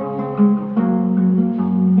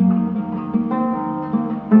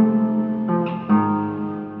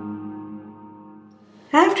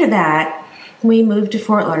 After that, we moved to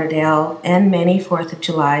Fort Lauderdale, and many 4th of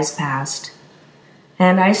Julys passed.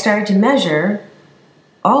 And I started to measure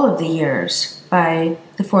all of the years by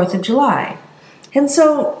the 4th of July. And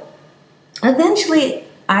so eventually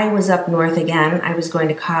I was up north again. I was going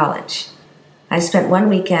to college. I spent one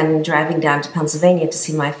weekend driving down to Pennsylvania to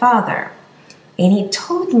see my father. And he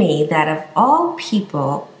told me that of all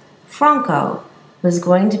people, Franco was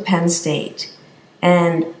going to Penn State.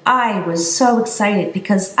 And I was so excited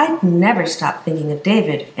because I'd never stopped thinking of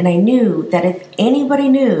David. And I knew that if anybody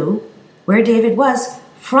knew where David was,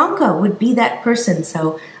 Franco would be that person.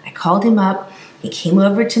 So I called him up. He came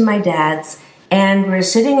over to my dad's. And we're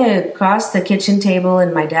sitting across the kitchen table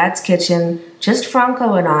in my dad's kitchen, just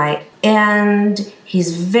Franco and I. And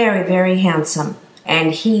he's very, very handsome.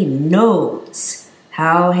 And he knows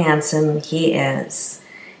how handsome he is.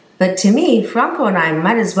 But to me, Franco and I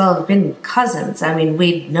might as well have been cousins. I mean,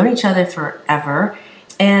 we'd known each other forever.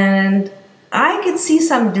 And I could see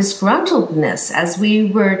some disgruntledness as we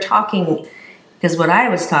were talking, because what I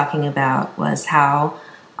was talking about was how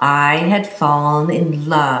I had fallen in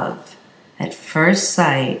love at first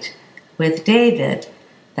sight with David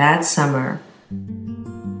that summer.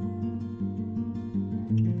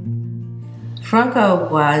 Franco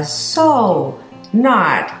was so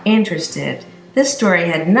not interested. This story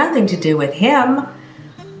had nothing to do with him.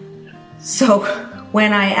 So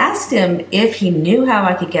when I asked him if he knew how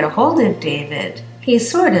I could get a hold of David, he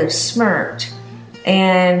sort of smirked.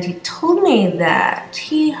 And he told me that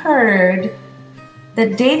he heard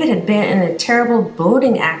that David had been in a terrible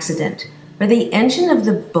boating accident where the engine of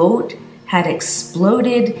the boat had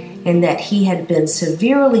exploded and that he had been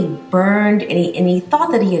severely burned, and he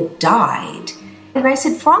thought that he had died. And I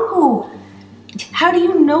said, Franco, how do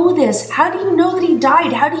you know this? How do you know that he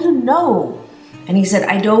died? How do you know? And he said,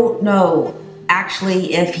 I don't know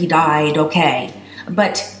actually if he died, okay.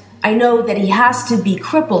 But I know that he has to be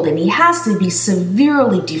crippled and he has to be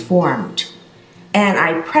severely deformed. And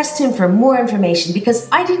I pressed him for more information because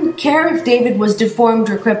I didn't care if David was deformed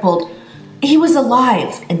or crippled. He was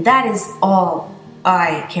alive, and that is all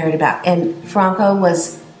I cared about. And Franco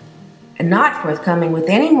was not forthcoming with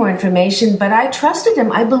any more information, but I trusted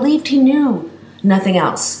him. I believed he knew. nothing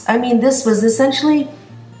else. I mean, this was essentially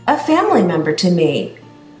a family member to me.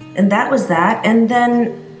 And that was that. And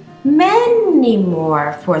then many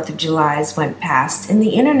more 4th of Julys went past and the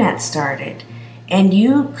internet started. And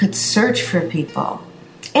you could search for people.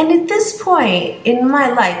 And at this point in my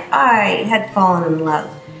life, I had fallen in love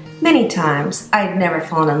many times. I'd never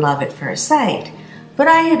fallen in love at first sight. But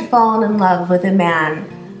I had fallen in love with a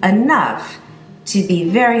man enough to be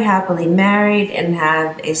very happily married and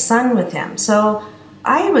have a son with him. So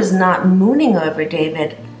I was not mooning over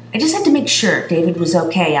David. I just had to make sure David was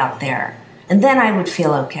okay out there. And then I would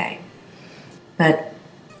feel okay. But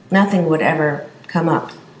nothing would ever come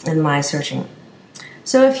up in my searching.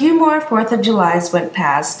 So a few more 4th of Julys went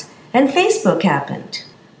past, and Facebook happened.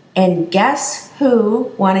 And guess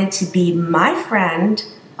who wanted to be my friend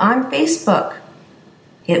on Facebook?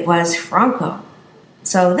 It was Franco.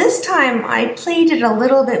 So this time I played it a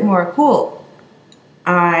little bit more cool.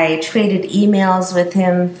 I traded emails with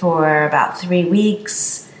him for about 3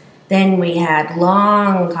 weeks. Then we had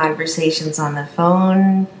long conversations on the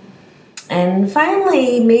phone. And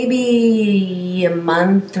finally, maybe a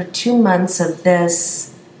month or 2 months of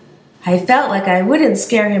this, I felt like I wouldn't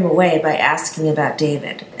scare him away by asking about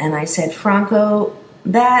David. And I said, Franco,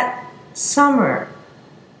 that summer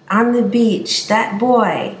on the beach, that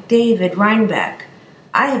boy, David Reinbeck,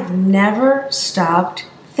 I have never stopped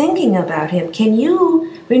thinking about him. Can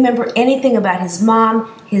you remember anything about his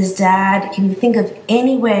mom, his dad? Can you think of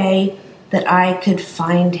any way that I could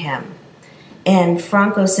find him? And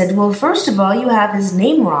Franco said, well, first of all, you have his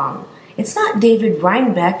name wrong. It's not David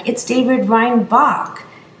Reinbeck, it's David Reinbach.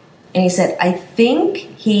 And he said, I think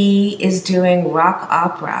he is doing rock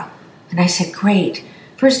opera. And I said, great.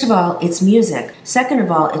 First of all, it's music. Second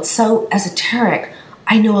of all, it's so esoteric.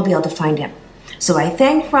 I know I'll be able to find him. So I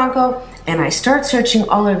thank Franco, and I start searching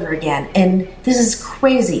all over again. And this is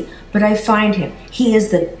crazy, but I find him. He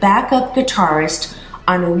is the backup guitarist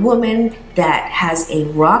on a woman that has a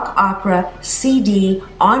rock opera CD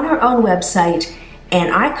on her own website,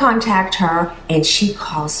 and I contact her, and she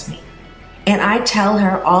calls me. And I tell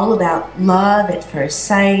her all about love at first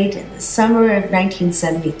sight and the summer of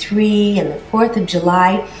 1973 and the 4th of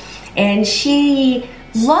July. And she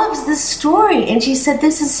loves this story. And she said,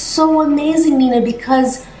 this is so amazing, Nina,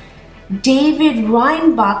 because David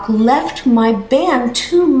Reinbach left my band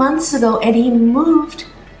 2 months ago and he moved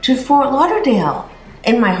to Fort Lauderdale.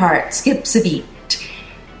 And my heart skips a beat.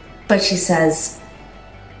 But she says,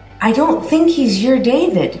 I don't think he's your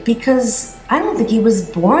David because I don't think he was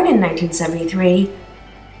born in 1973.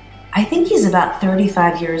 I think he's about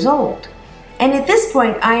 35 years old. And at this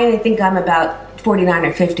point, I think I'm about 49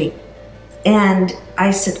 or 50. And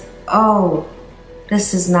I said, oh,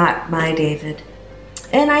 this is not my David.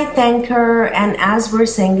 And I thank her, and as we're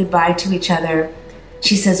saying goodbye to each other,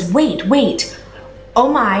 she says, wait.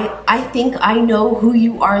 Oh my, I think I know who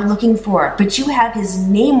you are looking for, but you have his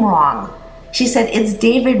name wrong. She said, it's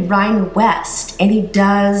David Ryan West, and he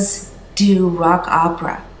does do rock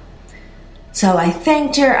opera. So I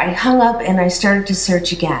thanked her, I hung up, and I started to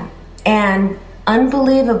search again. And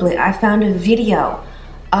unbelievably, I found a video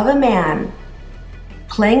of a man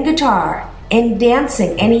playing guitar and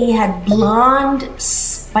dancing, and he had blonde,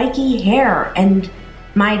 spiky hair, and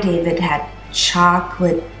my David had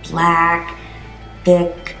chocolate black,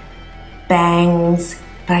 thick bangs.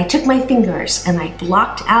 But I took my fingers and I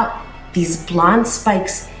blocked out these blonde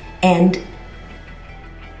spikes, and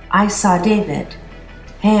I saw David,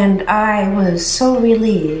 and I was so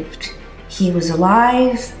relieved. He was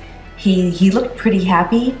alive. He looked pretty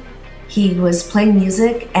happy. He was playing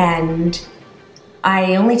music, and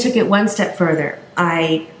I only took it one step further.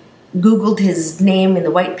 I Googled his name in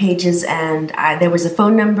the white pages, and there was a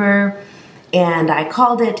phone number, and I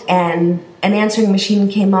called it, and an answering machine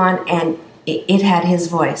came on, and it had his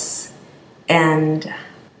voice. And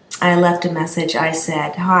I left a message. I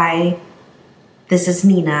said, hi, this is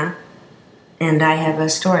Nina, and I have a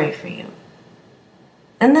story for you.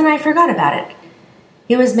 And then I forgot about it.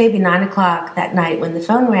 It was maybe 9 o'clock that night when the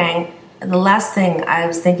phone rang. The last thing I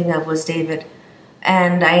was thinking of was David.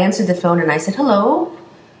 And I answered the phone and I said, hello.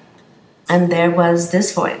 And there was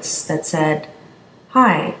this voice that said,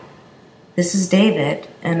 hi, this is David,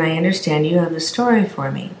 and I understand you have a story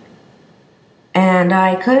for me. And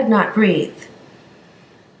I could not breathe.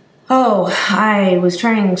 Oh, I was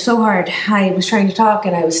trying so hard. I was trying to talk,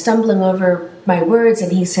 and I was stumbling over my words,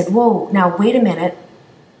 and he said, whoa, now wait a minute.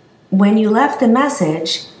 When you left the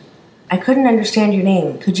message, I couldn't understand your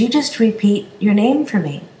name. Could you just repeat your name for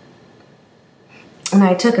me? And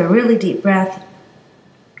I took a really deep breath,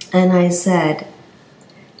 and I said,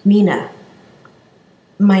 Nina.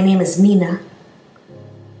 My name is Nina.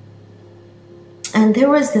 And there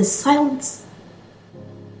was this silence.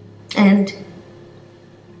 And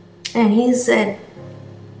he said,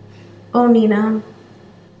 "Oh, Nina,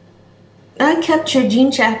 I kept your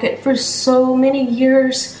jean jacket for so many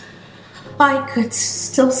years. I could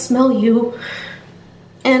still smell you.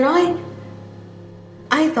 And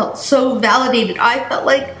I felt so validated. I felt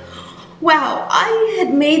like, wow, I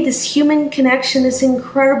had made this human connection, this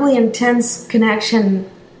incredibly intense connection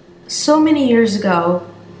so many years ago.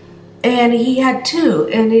 And he had too.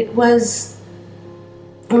 And it was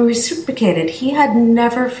reciprocated. He had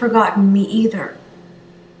never forgotten me either.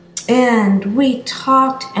 And we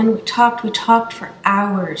talked and we talked. We talked for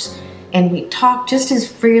hours. And we talked just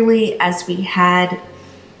as freely as we had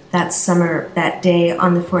that summer, that day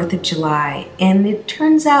on the 4th of July. And it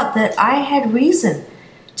turns out that I had reason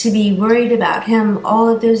to be worried about him all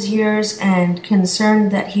of those years and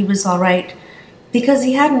concerned that he was all right, because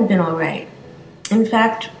he hadn't been all right. In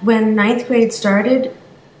fact, when 9th grade started,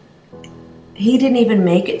 he didn't even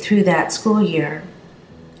make it through that school year.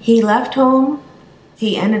 He left home.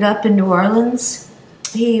 He ended up in New Orleans.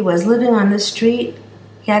 He was living on the street.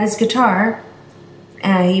 He had his guitar.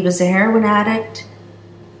 He was a heroin addict.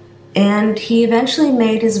 And he eventually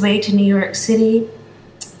made his way to New York City.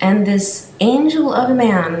 And this angel of a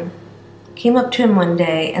man came up to him one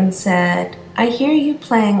day and said, "I hear you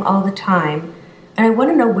playing all the time, and I want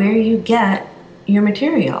to know where you get your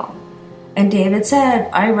material." And David said,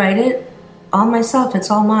 "I write it all myself. It's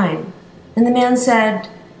all mine." And the man said,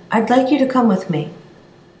 "I'd like you to come with me."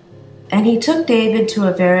 And he took David to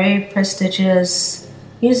a very prestigious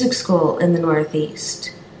music school in the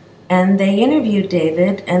Northeast. And they interviewed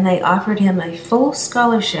David, and they offered him a full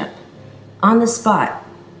scholarship on the spot.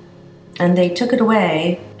 And they took it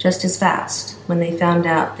away just as fast when they found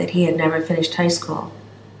out that he had never finished high school.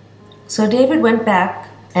 So David went back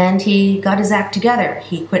and he got his act together.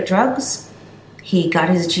 He quit drugs, he got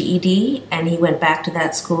his GED, and he went back to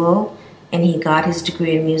that school, and he got his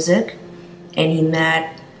degree in music, and he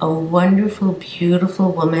met a wonderful,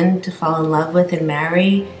 beautiful woman to fall in love with and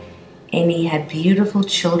marry, and he had beautiful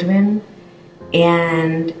children,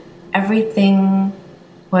 and everything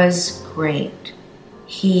was great.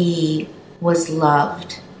 He was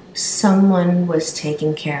loved. Someone was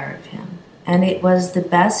taking care of him. And it was the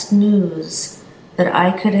best news that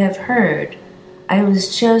I could have heard. I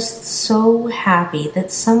was just so happy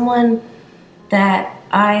that someone that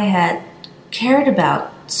I had cared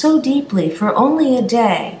about so deeply for only a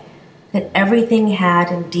day, that everything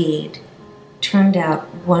had indeed turned out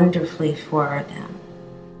wonderfully for them.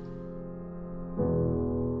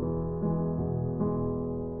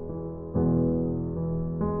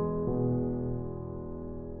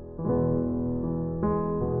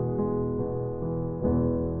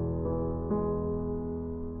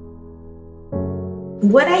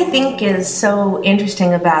 What I think is so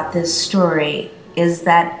interesting about this story is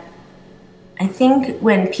that I think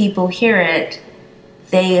when people hear it,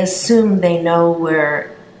 they assume they know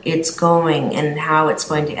where it's going and how it's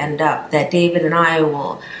going to end up, that David and I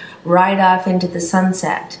will ride off into the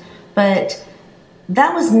sunset. But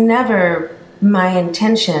that was never my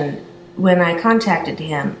intention when I contacted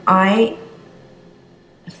him. I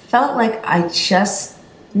felt like I just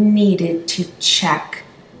needed to check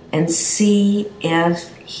and see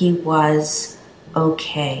if he was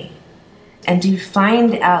okay. And to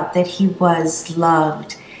find out that he was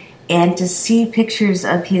loved, and to see pictures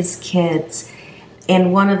of his kids,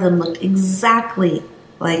 and one of them looked exactly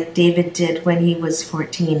like David did when he was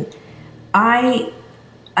 14. I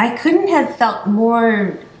couldn't have felt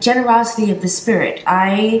more generosity of the spirit.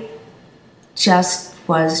 I just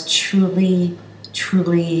was truly,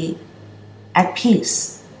 truly at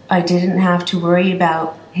peace. I didn't have to worry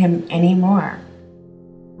about him anymore.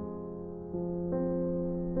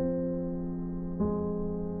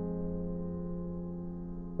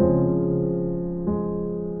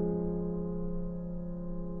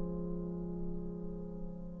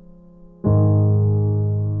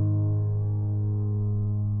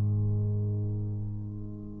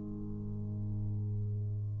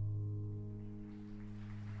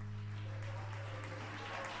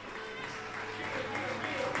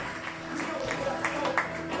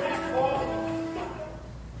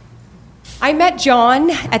 I met John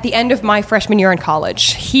at the end of my freshman year in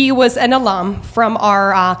college. He was an alum from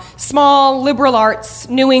our small liberal arts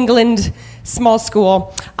New England small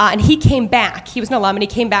school, and he came back. He was an alum, and he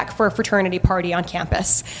came back for a fraternity party on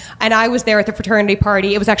campus. And I was there at the fraternity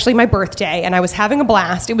party. It was actually my birthday, and I was having a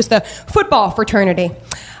blast. It was the football fraternity,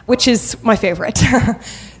 which is my favorite.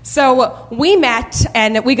 So we met,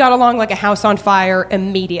 and we got along like a house on fire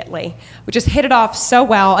immediately. We just hit it off so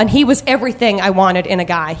well, and he was everything I wanted in a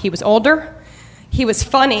guy. He was older, He was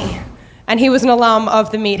funny, and he was an alum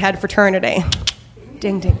of the Meathead fraternity.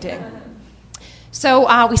 Ding, ding, ding.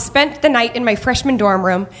 So we spent the night in my freshman dorm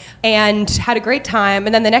room and had a great time,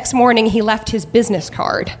 and then the next morning he left his business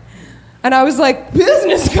card. And I was like,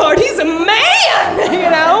 business card? He's a man, you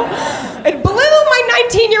know? It blew my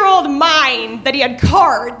 19-year-old mind that he had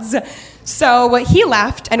cards. So he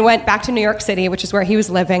left and went back to New York City, which is where he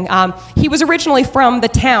was living. He was originally from the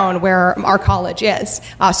town where our college is.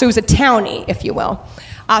 So he was a townie, if you will.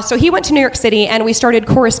 So he went to New York City, and we started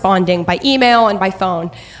corresponding by email and by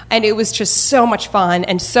phone. And it was just so much fun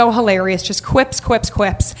and so hilarious, just quips.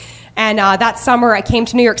 And that summer, I came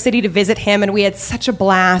to New York City to visit him, and we had such a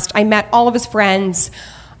blast. I met all of his friends,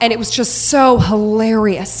 and it was just so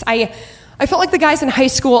hilarious. I felt like the guys in high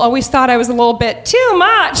school always thought I was a little bit too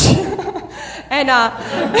much. and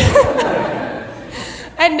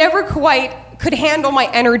never quite could handle my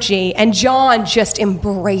energy, and John just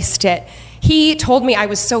embraced it. He told me I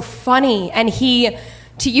was so funny, and he,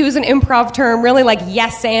 to use an improv term, really like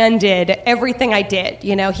yes-anded everything I did.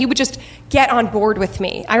 You know, he would just get on board with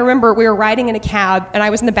me. I remember we were riding in a cab, and I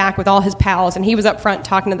was in the back with all his pals, and he was up front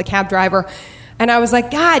talking to the cab driver. And I was like,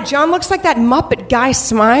 God, John looks like that Muppet Guy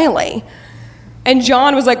Smiley. And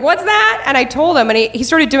John was like, what's that? And I told him, and he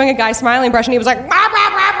started doing a Guy Smiley impression. He was like, rah, rah,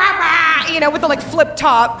 rah, rah, rah, you know, with the like flip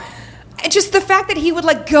top. And just the fact that he would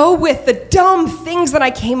like go with the dumb things that I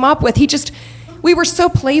came up with. We were so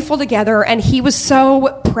playful together, and he was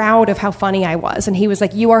so proud of how funny I was. And he was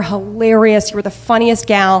like, you are hilarious. You were the funniest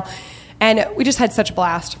gal. And we just had such a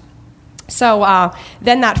blast. So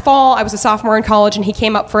then that fall, I was a sophomore in college, and he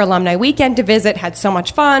came up for alumni weekend to visit, had so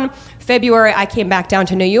much fun. February, I came back down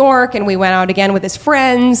to New York, and we went out again with his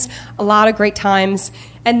friends, a lot of great times.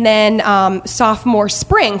 And then sophomore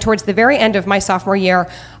spring, towards the very end of my sophomore year,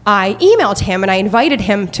 I emailed him, and I invited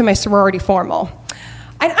him to my sorority formal.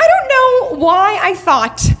 And I don't know why I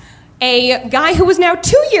thought a guy who was now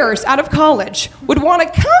 2 years out of college would want to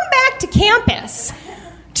come back to campus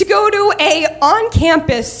to go to a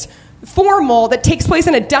on-campus formal that takes place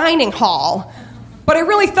in a dining hall. But I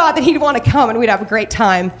really thought that he'd want to come and we'd have a great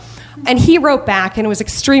time. And he wrote back and was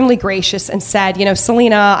extremely gracious and said, you know,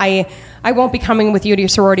 Selena, I won't be coming with you to your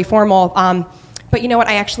sorority formal, but you know what,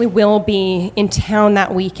 I actually will be in town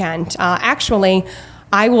that weekend. Actually,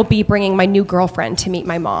 I will be bringing my new girlfriend to meet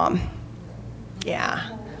my mom.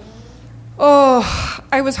 Yeah. Oh,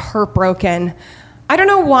 I was heartbroken. I don't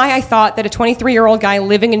know why I thought that a 23-year-old guy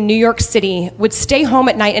living in New York City would stay home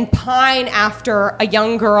at night and pine after a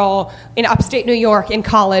young girl in upstate New York in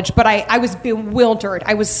college, but I was bewildered.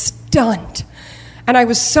 I was stunned. And I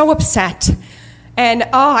was so upset. And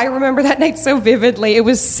I remember that night so vividly. It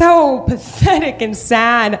was so pathetic and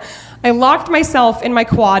sad. I locked myself in my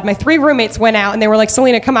quad. My 3 roommates went out, and they were like,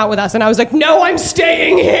 Selena, come out with us. And I was like, no, I'm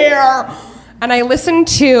staying here. And I listened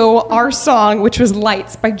to our song, which was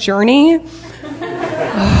Lights by Journey.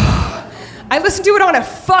 I listened to it on a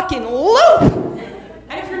fucking loop.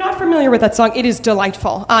 And if you're not familiar with that song, it is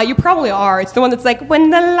delightful. You probably are. It's the one that's like, when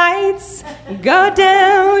the lights go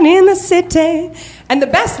down in the city. And the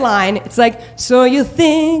best line, it's like, so you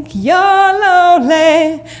think you're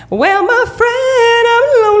lonely? Well, my friend,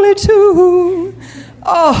 I'm lonely too.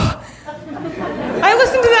 Oh, I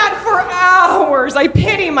listened to that for hours. I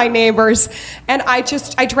pity my neighbors. And I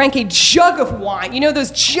drank a jug of wine. You know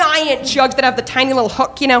those giant jugs that have the tiny little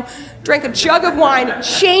hook, you know? Drank a jug of wine,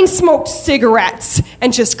 chain-smoked cigarettes,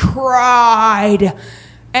 and just cried.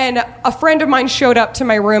 And a friend of mine showed up to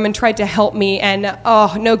my room and tried to help me, and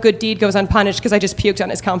no good deed goes unpunished because I just puked on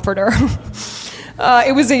his comforter.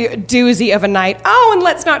 It was a doozy of a night. Oh, and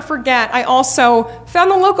let's not forget, I also found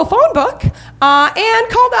the local phone book and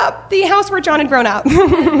called up the house where John had grown up.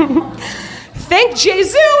 Thank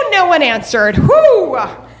Jesus, no one answered. Whew!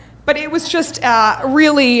 But it was just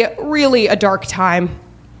really, really a dark time.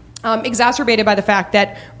 Exacerbated by the fact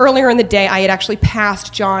that earlier in the day I had actually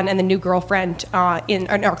passed John and the new girlfriend in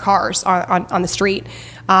our cars on the street.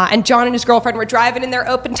 And John and his girlfriend were driving in their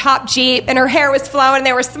open-top Jeep, and her hair was flowing, and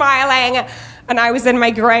they were smiling. And I was in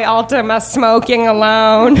my gray Altima smoking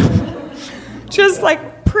alone. Just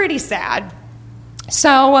like pretty sad.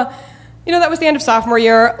 So, you know, that was the end of sophomore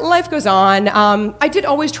year. Life goes on. I did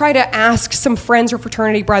always try to ask some friends or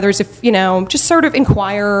fraternity brothers if, you know, just sort of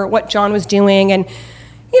inquire what John was doing. And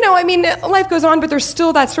you know, I mean, life goes on, but there's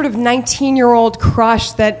still that sort of 19-year-old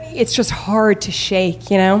crush that it's just hard to shake,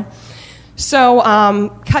 you know? So,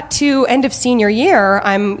 cut to end of senior year,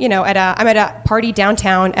 I'm at a party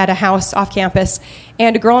downtown at a house off campus,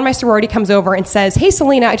 and a girl in my sorority comes over and says, hey,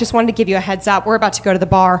 Selena, I just wanted to give you a heads up. We're about to go to the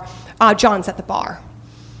bar. John's at the bar.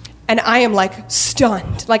 and I am like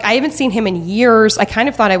stunned. Like I haven't seen him in years. I kind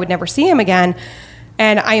of thought I would never see him again.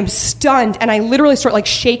 And I am stunned, and I literally start like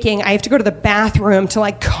shaking. I have to go to the bathroom to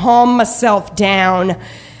like calm myself down.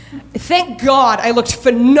 Thank God I looked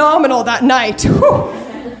phenomenal that night. Oh,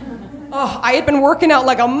 I had been working out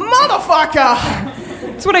like a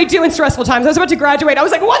motherfucker. That's what I do in stressful times. I was about to graduate. I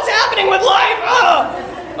was like, what's happening with life?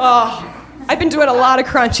 I've been doing a lot of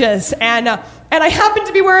crunches, and I happened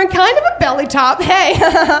to be wearing kind of a belly top, hey,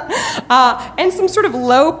 and some sort of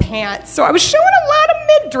low pants. So I was showing a lot of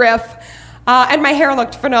midriff. And my hair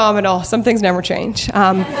looked phenomenal. Some things never change.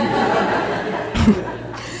 And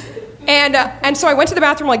so I went to the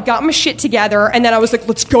bathroom, like got my shit together, and then I was like,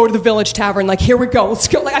 let's go to the Village Tavern. Like, here we go. Let's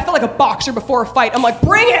go. Like, I felt like a boxer before a fight. I'm like,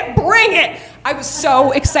 bring it, bring it. I was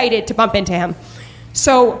so excited to bump into him.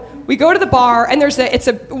 So we go to the bar, and it's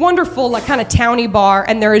a wonderful, like, kind of towny bar,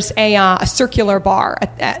 and there's a circular bar,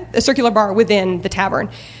 a circular bar within the tavern.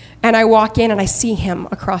 And I walk in, and I see him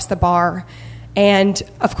across the bar. And,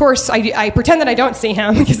 of course, I pretend that I don't see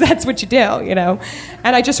him, because that's what you do, you know.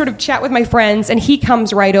 And I just sort of chat with my friends, and he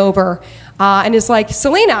comes right over and is like,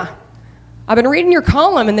 Selena, I've been reading your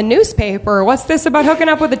column in the newspaper. What's this about hooking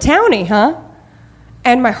up with a townie, huh?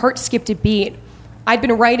 And my heart skipped a beat. I'd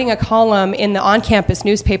been writing a column in the on-campus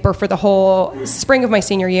newspaper for the whole spring of my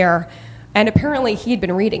senior year, and apparently he'd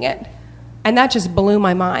been reading it. And that just blew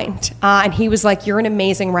my mind. And he was like, you're an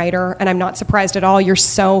amazing writer, and I'm not surprised at all. You're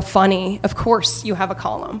so funny. Of course you have a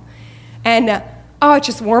column. And, it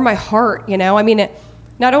just warmed my heart, you know? I mean,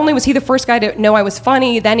 not only was he the first guy to know I was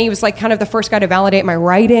funny, then he was like kind of the first guy to validate my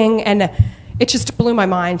writing, and it just blew my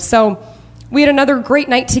mind. So we had another great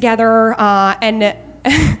night together, and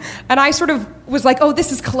I sort of was like, oh,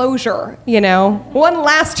 this is closure, you know? One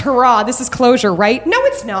last hurrah, this is closure, right? No,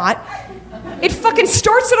 it's not. It fucking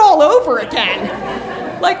starts it all over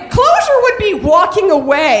again. Like, closure would be walking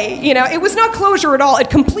away, you know? It was not closure at all. It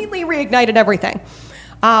completely reignited everything.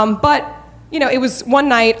 But, you know, it was one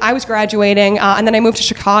night, I was graduating, and then I moved to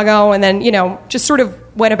Chicago, and then, you know, just sort of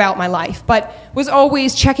went about my life. But was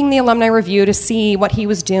always checking the Alumni Review to see what he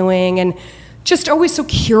was doing, and just always so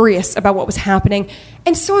curious about what was happening,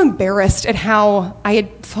 and so embarrassed at how I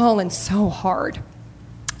had fallen so hard.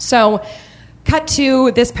 So, cut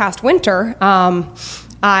to this past winter,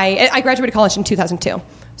 I graduated college in 2002.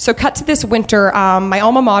 So cut to this winter, my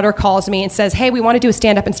alma mater calls me and says, hey, we want to do a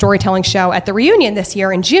stand-up and storytelling show at the reunion this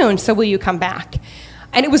year in June, so will you come back?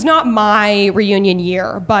 And it was not my reunion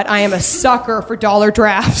year, but I am a sucker for dollar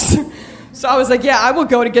drafts. So I was like, yeah, I will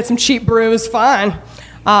go to get some cheap brews, fine.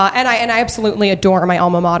 And I absolutely adore my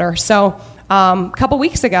alma mater. So a couple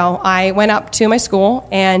weeks ago, I went up to my school,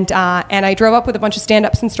 and I drove up with a bunch of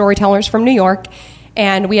stand-ups and storytellers from New York,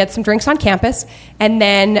 and we had some drinks on campus, and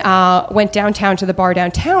then went downtown to the bar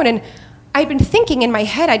downtown. And I'd been thinking in my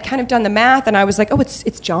head, I'd kind of done the math, and I was like, oh,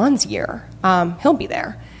 it's John's year. He'll be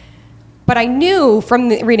there. But I knew from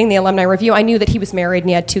reading the Alumni Review, I knew that he was married and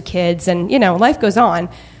he had 2 kids, and, you know, life goes on.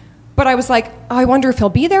 But I was like, oh, I wonder if he'll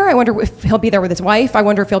be there. I wonder if he'll be there with his wife. I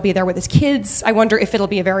wonder if he'll be there with his kids. I wonder if it'll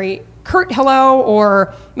be a very curt hello,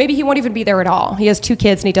 or maybe he won't even be there at all. He has 2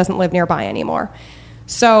 kids and he doesn't live nearby anymore.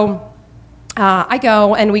 So I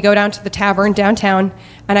go, and we go down to the tavern downtown,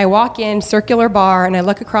 and I walk in, circular bar, and I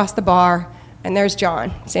look across the bar, and there's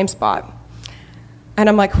John, same spot. And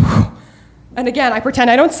I'm like, whew. And again, I pretend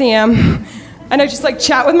I don't see him. And I just like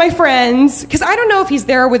chat with my friends, because I don't know if he's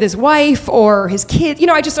there with his wife or his kid. You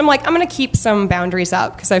know, I'm like, I'm going to keep some boundaries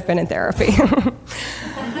up because I've been in therapy.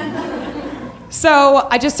 So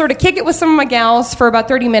I just sort of kick it with some of my gals for about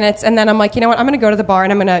 30 minutes, and then I'm like, you know what, I'm going to go to the bar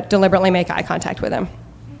and I'm going to deliberately make eye contact with him.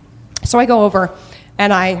 So I go over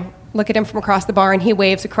and I look at him from across the bar, and he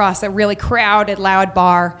waves across a really crowded, loud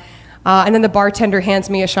bar. And then the bartender hands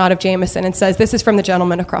me a shot of Jameson and says, this is from the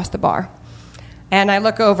gentleman across the bar. And I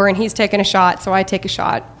look over, and he's taking a shot, so I take a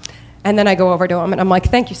shot. And then I go over to him, and I'm like,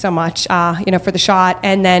 thank you so much, for the shot.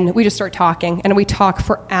 And then we just start talking, and we talk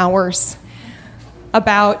for hours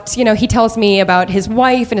about, he tells me about his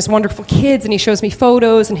wife and his wonderful kids, and he shows me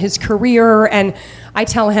photos and his career. And I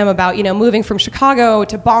tell him about, moving from Chicago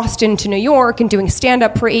to Boston to New York and doing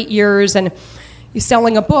stand-up for 8 years, and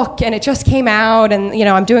selling a book, and it just came out, and,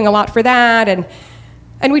 I'm doing a lot for that.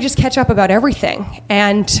 And we just catch up about everything.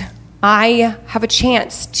 And I have a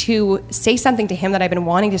chance to say something to him that I've been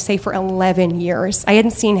wanting to say for 11 years. I hadn't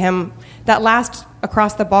seen him. That last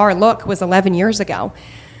across the bar look was 11 years ago.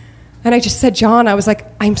 And I just said, John, I was like,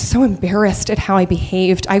 I'm so embarrassed at how I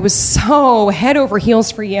behaved. I was so head over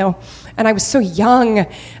heels for you. And I was so young.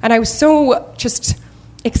 And I was so just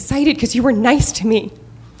excited because you were nice to me.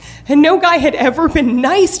 And no guy had ever been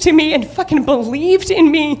nice to me and fucking believed in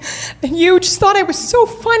me. And you just thought I was so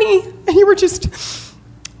funny. And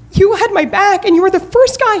you had my back, and you were the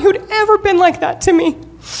first guy who'd ever been like that to me.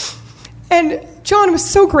 And John was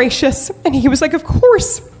so gracious. And he was like, of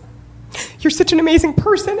course, you're such an amazing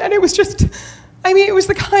person. And it was just, it was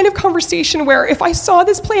the kind of conversation where if I saw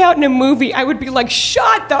this play out in a movie, I would be like,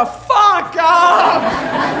 shut the fuck up!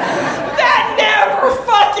 That never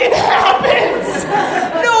fucking happens!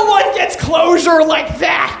 No one gets closure like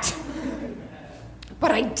that!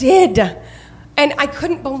 But I did. And I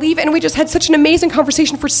couldn't believe it. And we just had such an amazing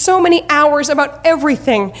conversation for so many hours about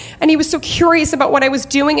everything. And he was so curious about what I was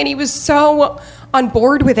doing, and he was so on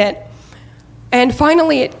board with it. And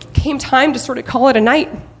finally, it came time to sort of call it a night.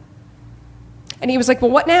 And he was like, well,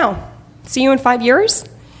 what now? See you in 5 years?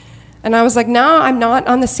 And I was like, no, I'm not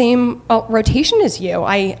on the same rotation as you.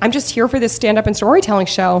 I'm just here for this stand-up and storytelling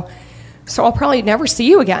show, so I'll probably never see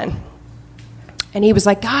you again. And he was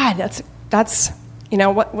like, God, that's that's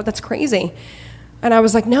crazy. And I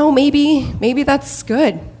was like, no, maybe that's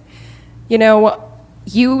good.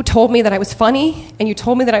 You told me that I was funny, and you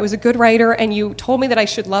told me that I was a good writer, and you told me that I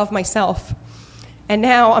should love myself. And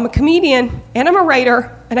now I'm a comedian, and I'm a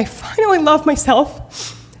writer, and I finally love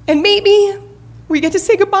myself. And maybe we get to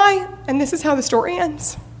say goodbye, and this is how the story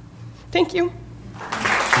ends. Thank you.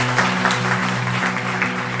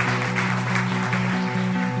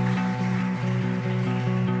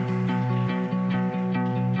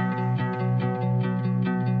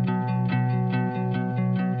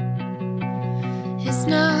 It's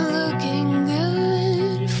not looking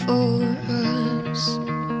good for us.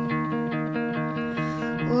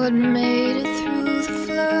 What made it through the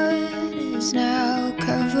flood is now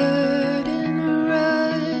covered in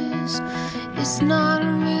rust. It's not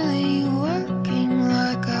really working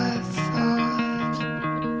like I thought,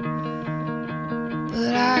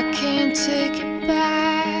 but I can't take it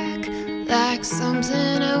back, like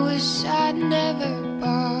something I wish I'd never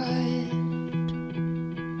bought.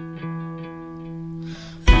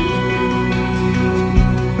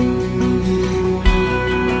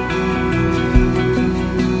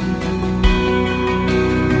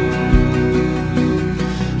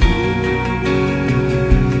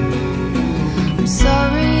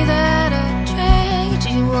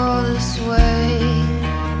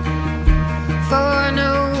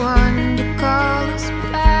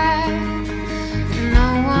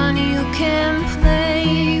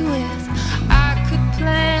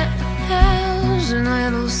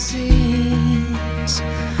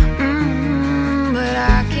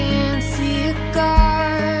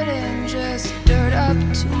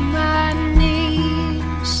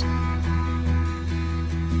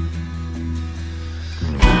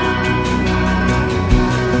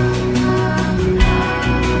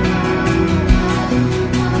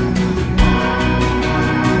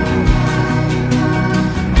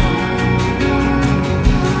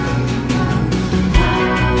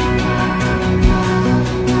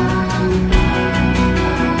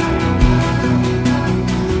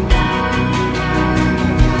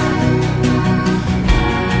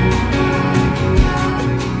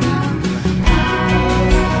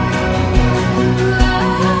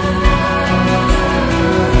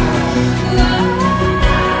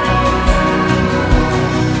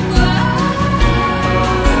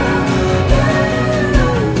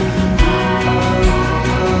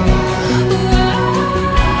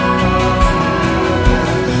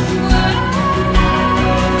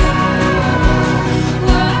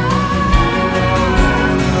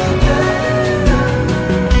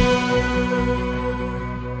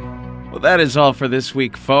 That is all for this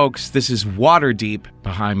week, folks. This is Waterdeep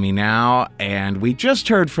behind me now, and we just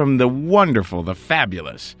heard from the wonderful, the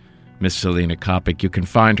fabulous Miss Selena Kopic. You can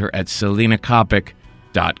find her at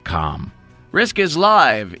selenakopic.com. Risk is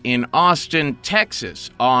live in Austin, Texas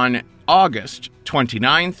on August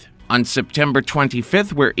 29th. On September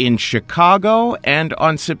 25th, we're in Chicago, and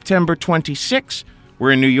on September 26th,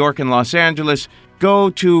 we're in New York and Los Angeles. Go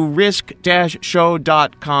to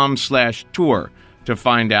risk-show.com/tour to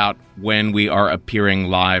find out when we are appearing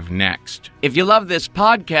live next. If you love this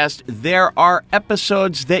podcast, there are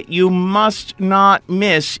episodes that you must not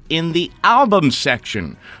miss in the album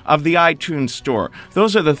section of the iTunes Store.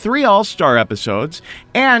 Those are the 3 All-Star episodes,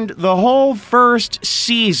 and the whole first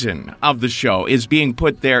season of the show is being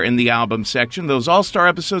put there in the album section. Those All-Star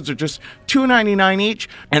episodes are just $2.99 each,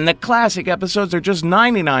 and the classic episodes are just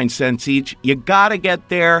 99 cents each. You gotta get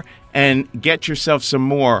there and get yourself some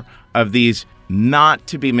more of these not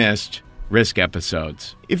to be missed Risk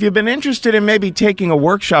episodes. If you've been interested in maybe taking a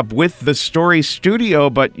workshop with the Story Studio,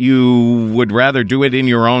 but you would rather do it in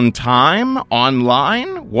your own time,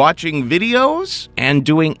 online, watching videos, and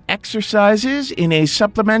doing exercises in a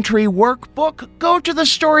supplementary workbook, go to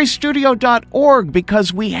thestorystudio.org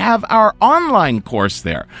because we have our online course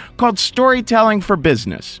there called Storytelling for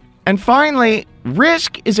Business. And finally,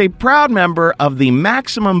 Risk is a proud member of the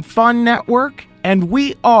Maximum Fun Network, and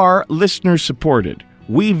we are listener-supported.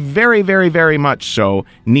 We very, very, very much so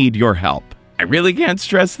need your help. I really can't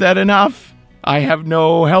stress that enough. I have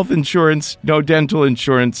no health insurance, no dental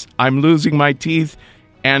insurance. I'm losing my teeth,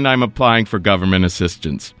 and I'm applying for government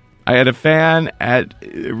assistance. I had a fan at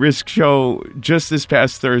Risk Show just this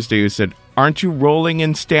past Thursday who said, "Aren't you rolling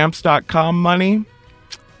in Stamps.com money?"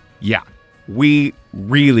 Yeah, we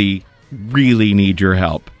really, really need your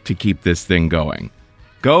help to keep this thing going.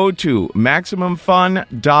 Go to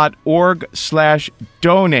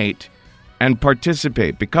MaximumFun.org/donate and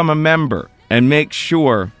participate. Become a member and make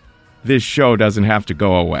sure this show doesn't have to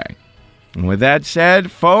go away. And with that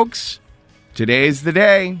said, folks, today's the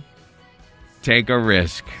day. Take a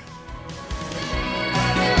risk.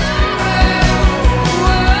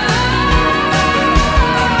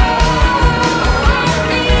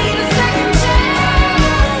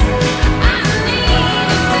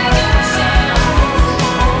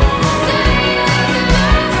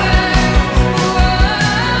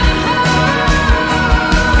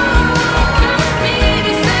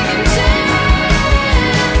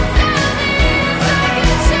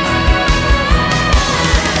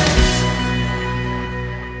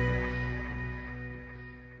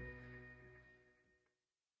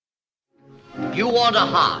 You want a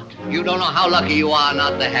heart. You don't know how lucky you are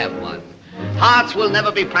not to have one. Hearts will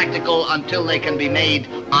never be practical until they can be made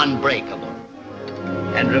unbreakable.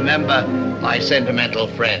 And remember, my sentimental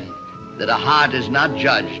friend, that a heart is not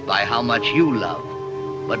judged by how much you love,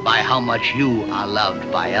 but by how much you are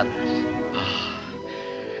loved by others.